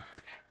 Um,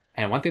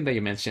 And one thing that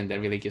you mentioned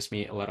that really gives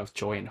me a lot of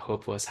joy and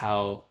hope was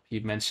how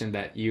you mentioned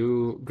that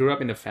you grew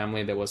up in a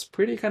family that was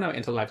pretty kind of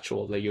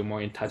intellectual, that you're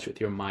more in touch with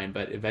your mind,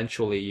 but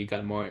eventually you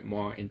got more and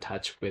more in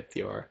touch with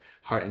your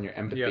heart and your yeah,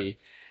 empathy.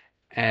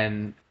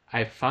 And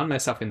I found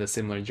myself in the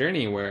similar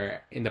journey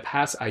where in the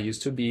past I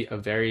used to be a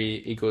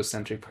very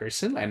egocentric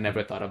person. I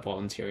never thought of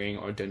volunteering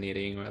or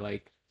donating or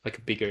like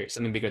bigger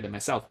something bigger than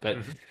myself. But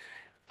hmm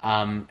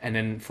and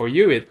then for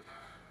you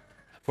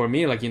for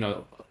me, like,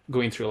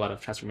 going through a lot of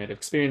transformative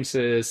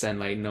experiences and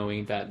like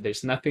knowing that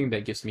there's nothing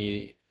that gives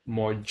me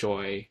more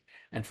joy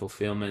and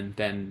fulfillment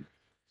than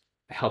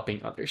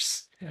helping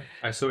others. yeah.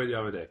 I saw it the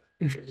other day.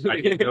 I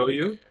didn't know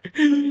you.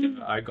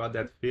 I got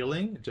that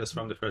feeling just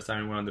from the first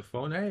time we were on the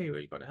phone. Hey,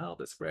 you got help.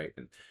 That's great.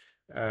 And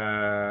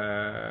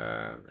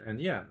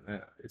yeah,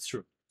 it's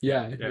true.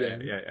 Yeah, Yeah, yeah, yeah,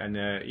 yeah. yeah. And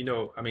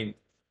I mean,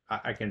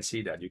 I can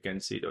see that. You can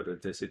see the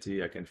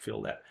authenticity. I can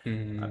feel that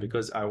Mm,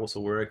 because I also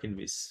work in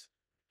this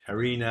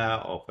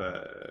arena of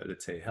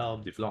let's say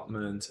help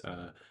development.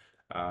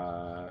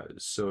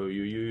 So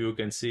you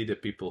can see the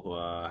people who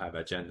have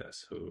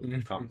agendas who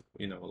mm, come,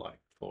 like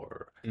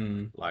for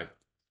mm, like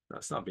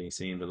that's not being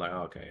seen, but like,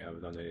 okay,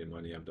 I've donated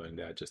money, I'm doing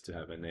that just to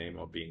have a name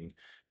or being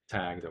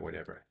tagged or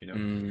whatever, you know.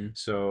 Mm,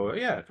 So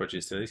yeah,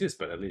 projects still exist,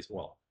 but at least,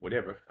 well,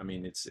 whatever. I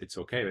mean, it's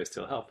okay. They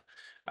still help.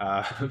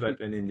 But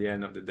then in the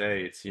end of the day,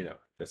 it's, you know,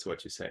 that's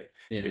what you say.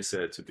 yeah. It's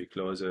to be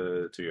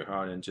closer to your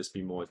heart and just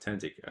be more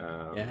authentic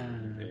Yeah.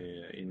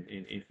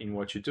 in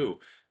what you do.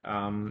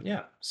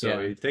 Yeah, so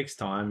Yeah. it takes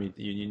time.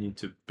 You need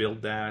to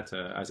build that.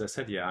 As I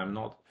said, yeah, I'm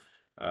not.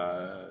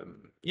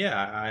 Yeah,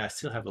 I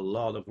still have a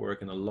lot of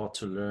work and a lot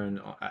to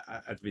learn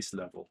at this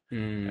level.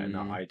 And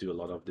now Mm, I do a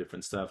lot of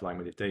different stuff like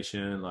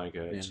meditation, like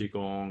yeah.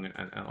 qigong,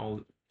 and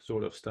all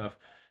sort of stuff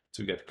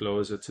to get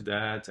closer to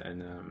that.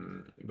 And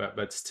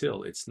but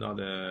still, it's not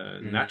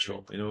Mm,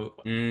 natural. You know,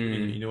 you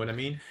mm, know what I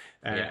mean?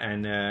 yeah.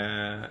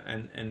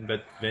 And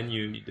but then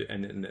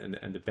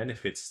and the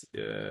benefits,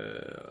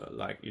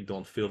 like you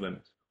don't feel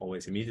them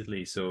always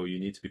immediately, so you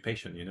need to be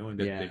patient. You know, and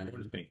that's the Yeah.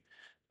 important thing.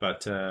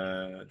 But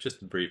just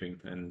breathing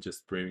and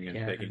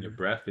Yeah. taking a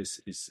breath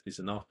is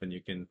enough, and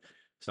you can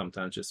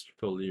sometimes just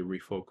fully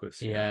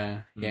refocus. Yeah.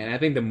 Yeah. Yeah. Mm. And I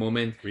think the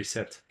moment,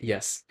 Reset.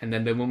 yes, and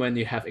then the moment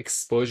you have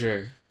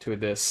exposure to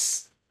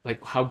this,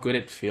 like how good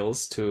it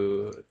feels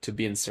to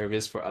be in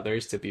service for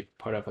others, to be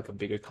part of like a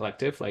bigger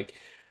collective, like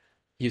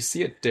you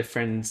see a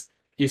difference.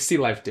 You see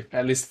life,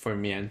 at least for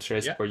me, and sure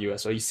it's Yeah. for you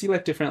as well. You see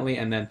life differently,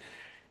 and then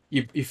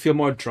you feel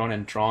more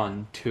drawn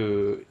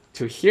to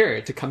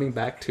here, to coming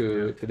back Yeah.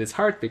 to this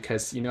heart,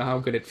 because you know how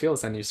good it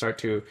feels, and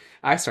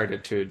I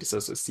started to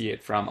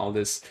disassociate from all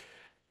this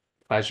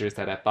pleasures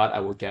that I thought I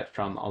would get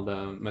from all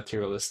the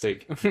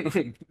materialistic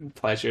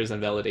pleasures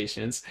and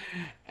validations.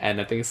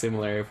 And I think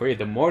similar for you,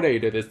 the more that you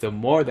do this, the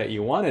more that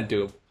you want to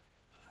do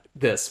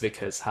this,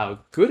 because how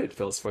good it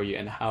feels for you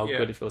and how Yeah.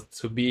 good it feels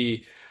to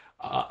be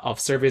of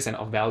service and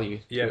of value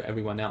Yeah. to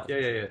everyone else. Yeah.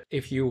 Yeah. Yeah.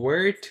 If you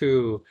were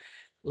to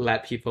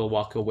let people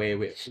walk away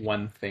with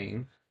one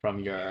thing from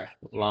your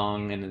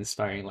long and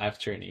inspiring life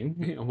journey,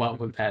 what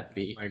would that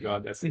be? My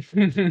God, that's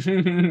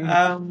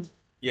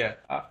yeah.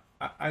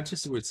 I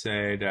just would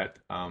say that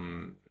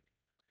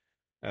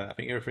I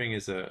think everything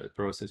is a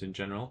process in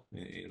general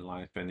in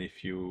life, and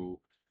if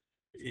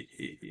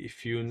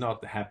you're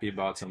not happy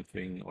about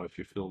something, or if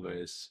you feel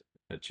there's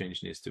a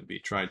change needs to be,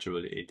 try to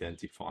really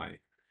identify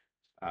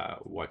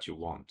what you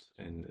want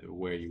and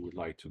where you would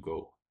like to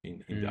go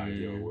in the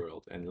ideal Mm,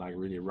 world, and like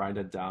really write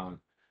it down,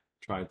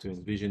 try to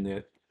envision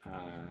it,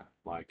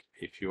 like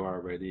if you are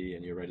ready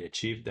and you already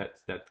achieved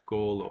that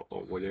goal,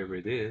 or whatever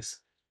it is,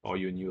 or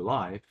your new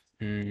life,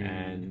 mm,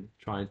 and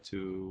try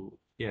to,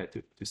 yeah,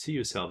 to see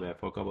yourself there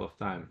for a couple of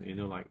times, you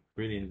know, like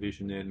really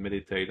envision it,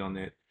 meditate on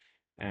it,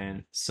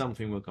 and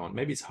something will come out.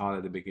 Maybe it's hard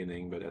at the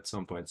beginning, but at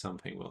some point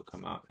something will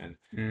come out, and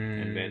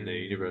then the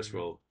universe mm.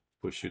 will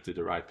push you to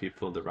the right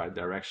people, the right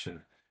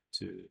direction,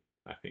 to,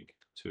 I think,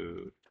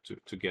 to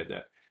get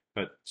that.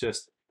 But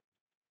just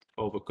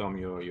overcome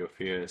your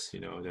fears, you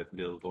know, that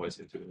little voice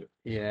into you.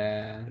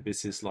 Yeah.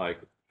 This is like,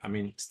 I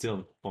mean,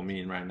 still for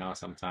me right now,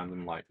 sometimes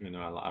I'm like, you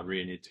know, I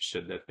really need to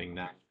shut that thing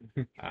down.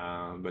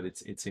 But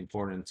it's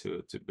important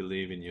to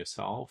believe in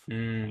yourself.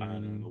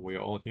 Mm,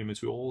 We're all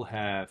humans. We all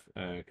have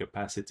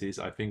capacities.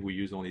 I think we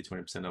use only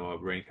 20% of our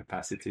brain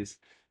capacities.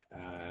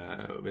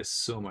 There's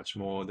so much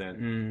more than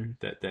mm,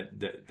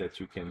 that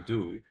you can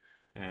do.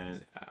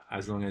 And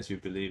as long as you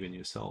believe in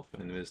yourself,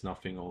 and there's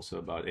nothing also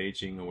about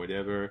aging or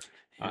whatever,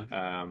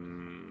 yeah.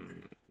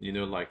 you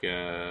know, like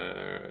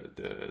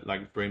the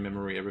like brain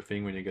memory,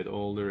 everything when you get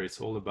older, it's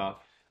all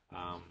about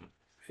um,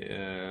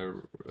 uh,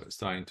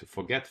 starting to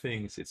forget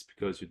things. It's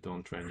because you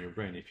don't train your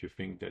brain. If you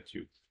think that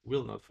you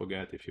will not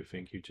forget, if you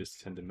think you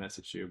just send a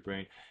message to your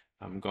brain,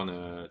 I'm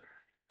gonna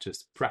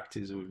just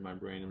practice with my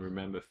brain and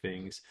remember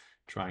things,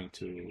 trying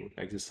to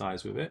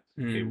exercise with it,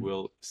 it Mm,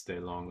 will stay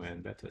longer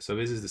and better. So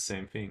this is the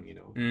same thing, you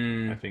know. I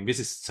mm, think this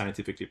is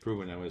scientifically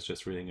proven. I was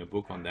just reading a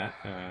book on that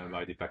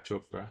by Deepak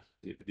Chopra.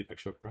 Deepak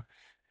Chopra.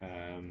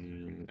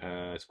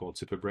 It's called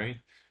Super Brain.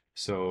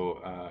 So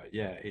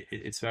yeah,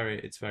 it's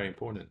very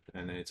important,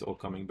 and it's all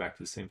coming back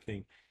to the same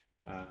thing.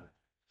 Uh,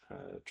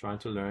 Trying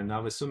to learn.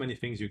 Now there's so many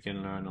things you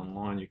can learn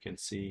online, you can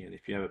see, and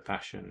if you have a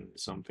passion,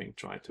 something,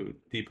 try to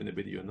deepen a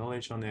bit of your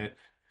knowledge on it.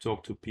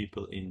 Talk to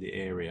people in the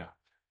area,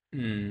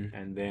 mm.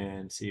 and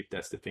then see if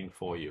that's the thing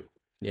for you.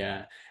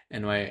 Yeah.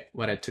 And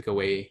what I took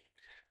away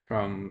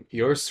from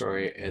your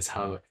story is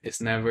how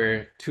it's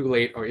never too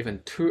late or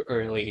even too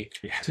early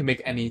Yeah. to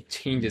make any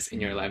changes in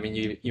your life. I mean,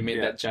 you made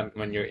Yeah. that jump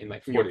when you're in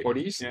like your 40.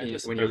 40s, Yeah,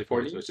 just when you're early 40s,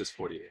 40, so it's just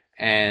 40.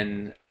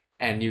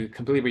 and you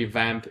completely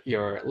revamp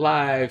your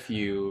life.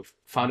 You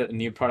founded a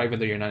new product,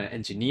 whether you're not an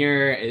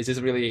engineer. It's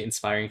just really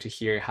inspiring to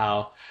hear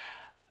how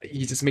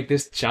you just make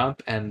this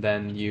jump and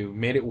then you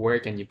made it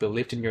work and you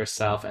believed in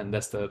yourself, and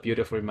that's the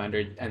beautiful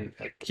reminder and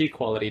a key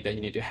quality that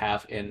you need to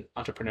have in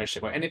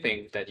entrepreneurship or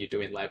anything that you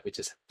do in life, which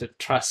is the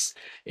trust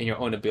in your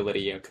own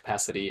ability and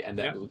capacity, and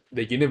that Yeah.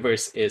 the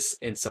universe is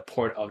in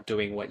support of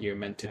doing what you're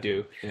meant to Yeah.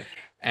 do. Yeah.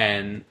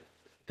 And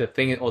the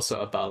thing is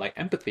also about like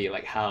empathy,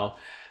 like how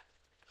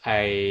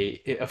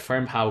it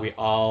affirmed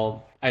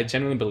how I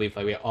genuinely believe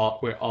like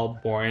we're all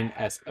born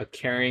as a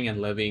caring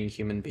and loving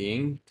human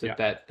being, Yeah,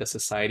 that the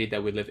society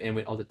that we live in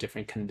with all the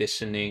different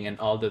conditioning and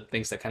all the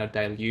things that kind of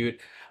dilute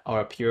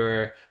our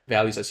pure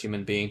values as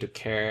human being to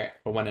care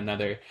for one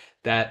another,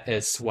 that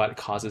is what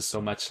causes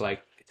so much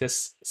like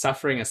just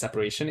suffering and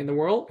separation in the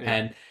world. yeah,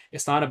 And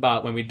it's not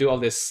about when we do all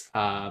this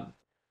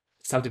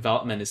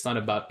self-development, it's not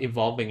about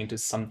evolving into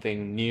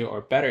something new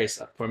or better.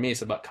 For me,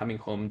 it's about coming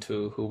home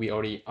to who we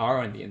already are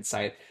on the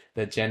inside,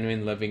 the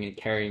genuine loving and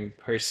caring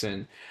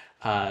person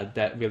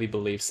that really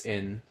believes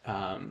in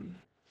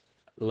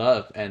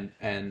love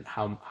and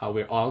how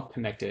we're all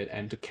connected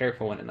and to care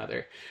for one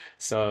another.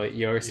 So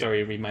your yeah.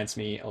 story reminds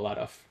me a lot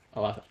of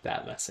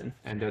that lesson.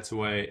 And that's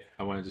why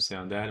I wanted to say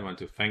on that. I want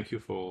to thank you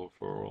for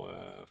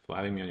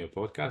having me on your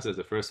podcast as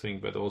the first thing,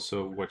 but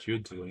also what you're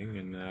doing.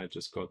 And I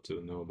just got to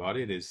know about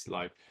it is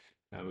like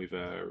with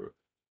the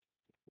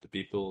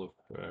people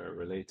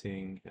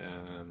relating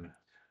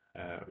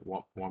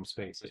warm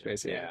space. Yeah.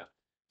 Space, yeah. Yeah.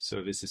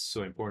 So this is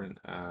so important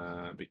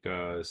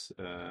because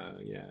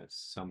yeah,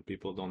 some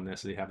people don't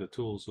necessarily have the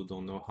tools or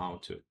don't know how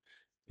to.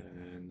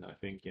 And I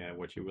think, yeah,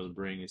 what you will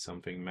bring is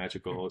something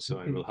magical also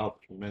and will help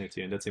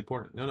humanity. And that's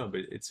important. No, no,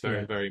 but it's very,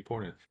 Yeah. very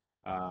important.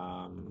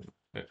 Um,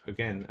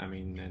 Again, I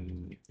mean,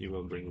 and you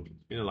will bring,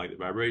 you know, like the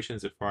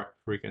vibrations, the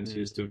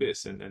frequencies to Mm,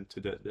 this and to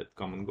that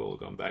common goal,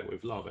 come back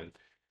with love. And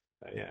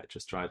yeah,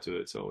 just try to,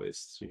 it's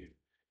always,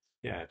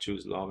 yeah,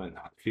 choose love and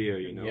not fear,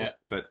 you know. yeah.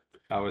 But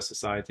our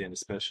society, and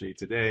especially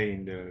today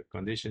in the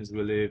conditions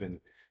we live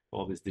and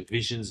all these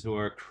divisions who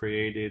are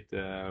created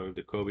with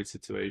the COVID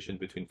situation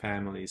between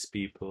families,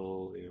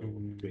 people, you know,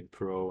 Mm, between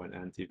pro and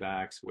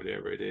anti-vax,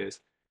 whatever it is,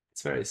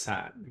 it's very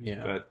sad.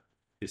 yeah. But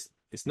it's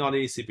not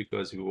easy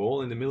because we're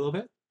all in the middle of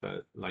it.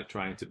 But like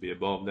trying to be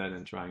above that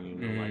and trying, you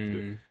know, like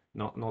to Mm,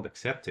 not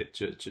accept it,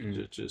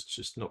 mm,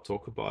 just not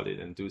talk about it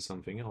and do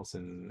something else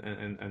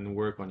and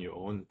work on your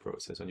own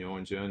process, on your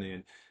own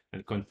journey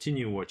and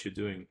continue what you're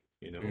doing,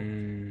 you know,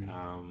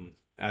 mm.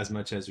 as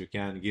much as you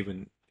can,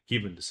 given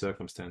the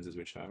circumstances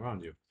which are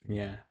around you.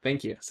 Yeah,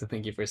 thank you. So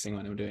thank you for seeing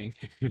what I'm doing.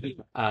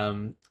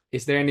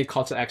 Is there any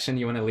call to action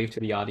you want to leave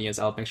to the audience?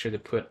 I'll make sure to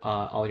put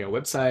all your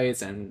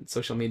websites and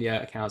social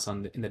media accounts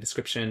in the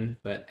description,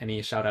 but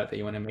any shout out that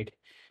you want to make?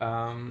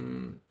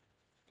 um,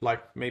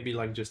 like maybe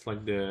like just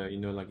like the you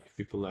know like if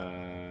people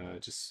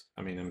just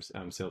I mean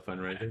I'm self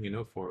fundraising, you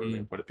know,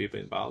 Mm, for the people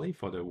in Bali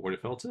for the water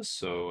filters.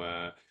 So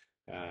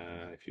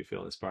if you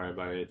feel inspired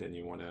by it and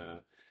you want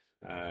to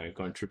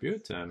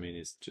contribute, I mean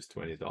it's just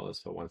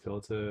 $20 for one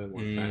filter,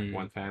 mm,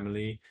 one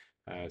family.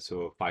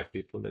 So 5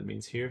 people, that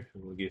means here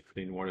we'll give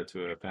clean water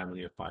to a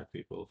family of 5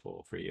 people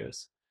for 3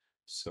 years.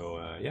 So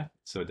yeah,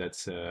 so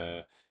that's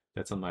on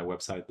my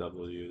website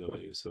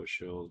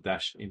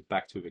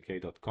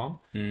www.social-impact.com.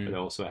 But I mm,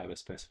 also have a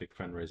specific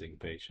fundraising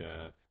page,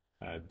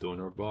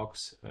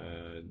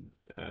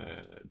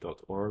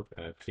 donorbox.org,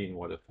 Clean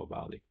Water for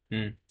Bali.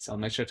 mm. So I'll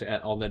make sure to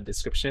add all the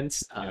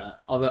descriptions, Yeah,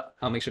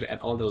 I'll make sure to add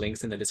all the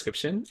links in the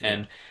description. yeah,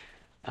 And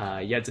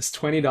yeah, just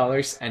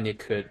 $20 and it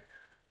could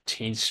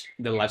change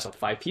the lives of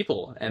 5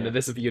 people. And yeah,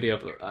 this is the beauty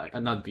of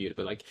not beauty,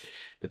 but like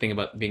the thing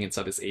about being in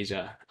Southeast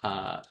Asia,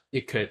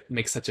 it could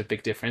make such a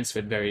big difference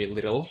with very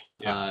little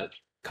yeah.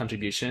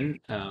 contribution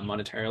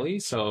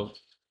monetarily. So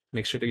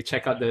make sure to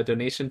check out the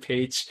donation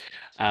page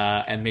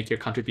and make your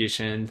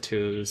contribution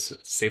to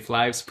save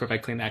lives,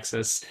 provide clean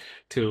access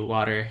to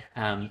water.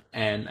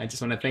 And I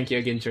just want to thank you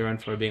again, Jeroen,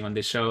 for being on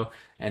this show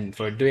and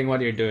for doing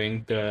what you're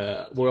doing.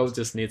 The world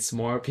just needs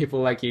more people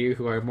like you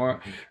who are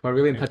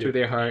really in Thank touch with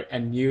you. their heart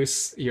and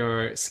use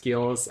your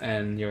skills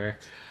and your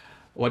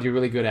what you're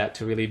really good at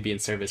to really be in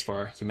service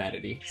for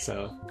humanity.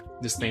 So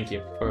just thank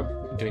you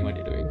for doing what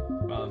you're doing.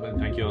 Well, then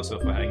thank you also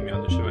for having me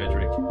on the show,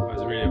 Edric. It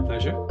was really a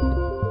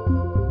pleasure.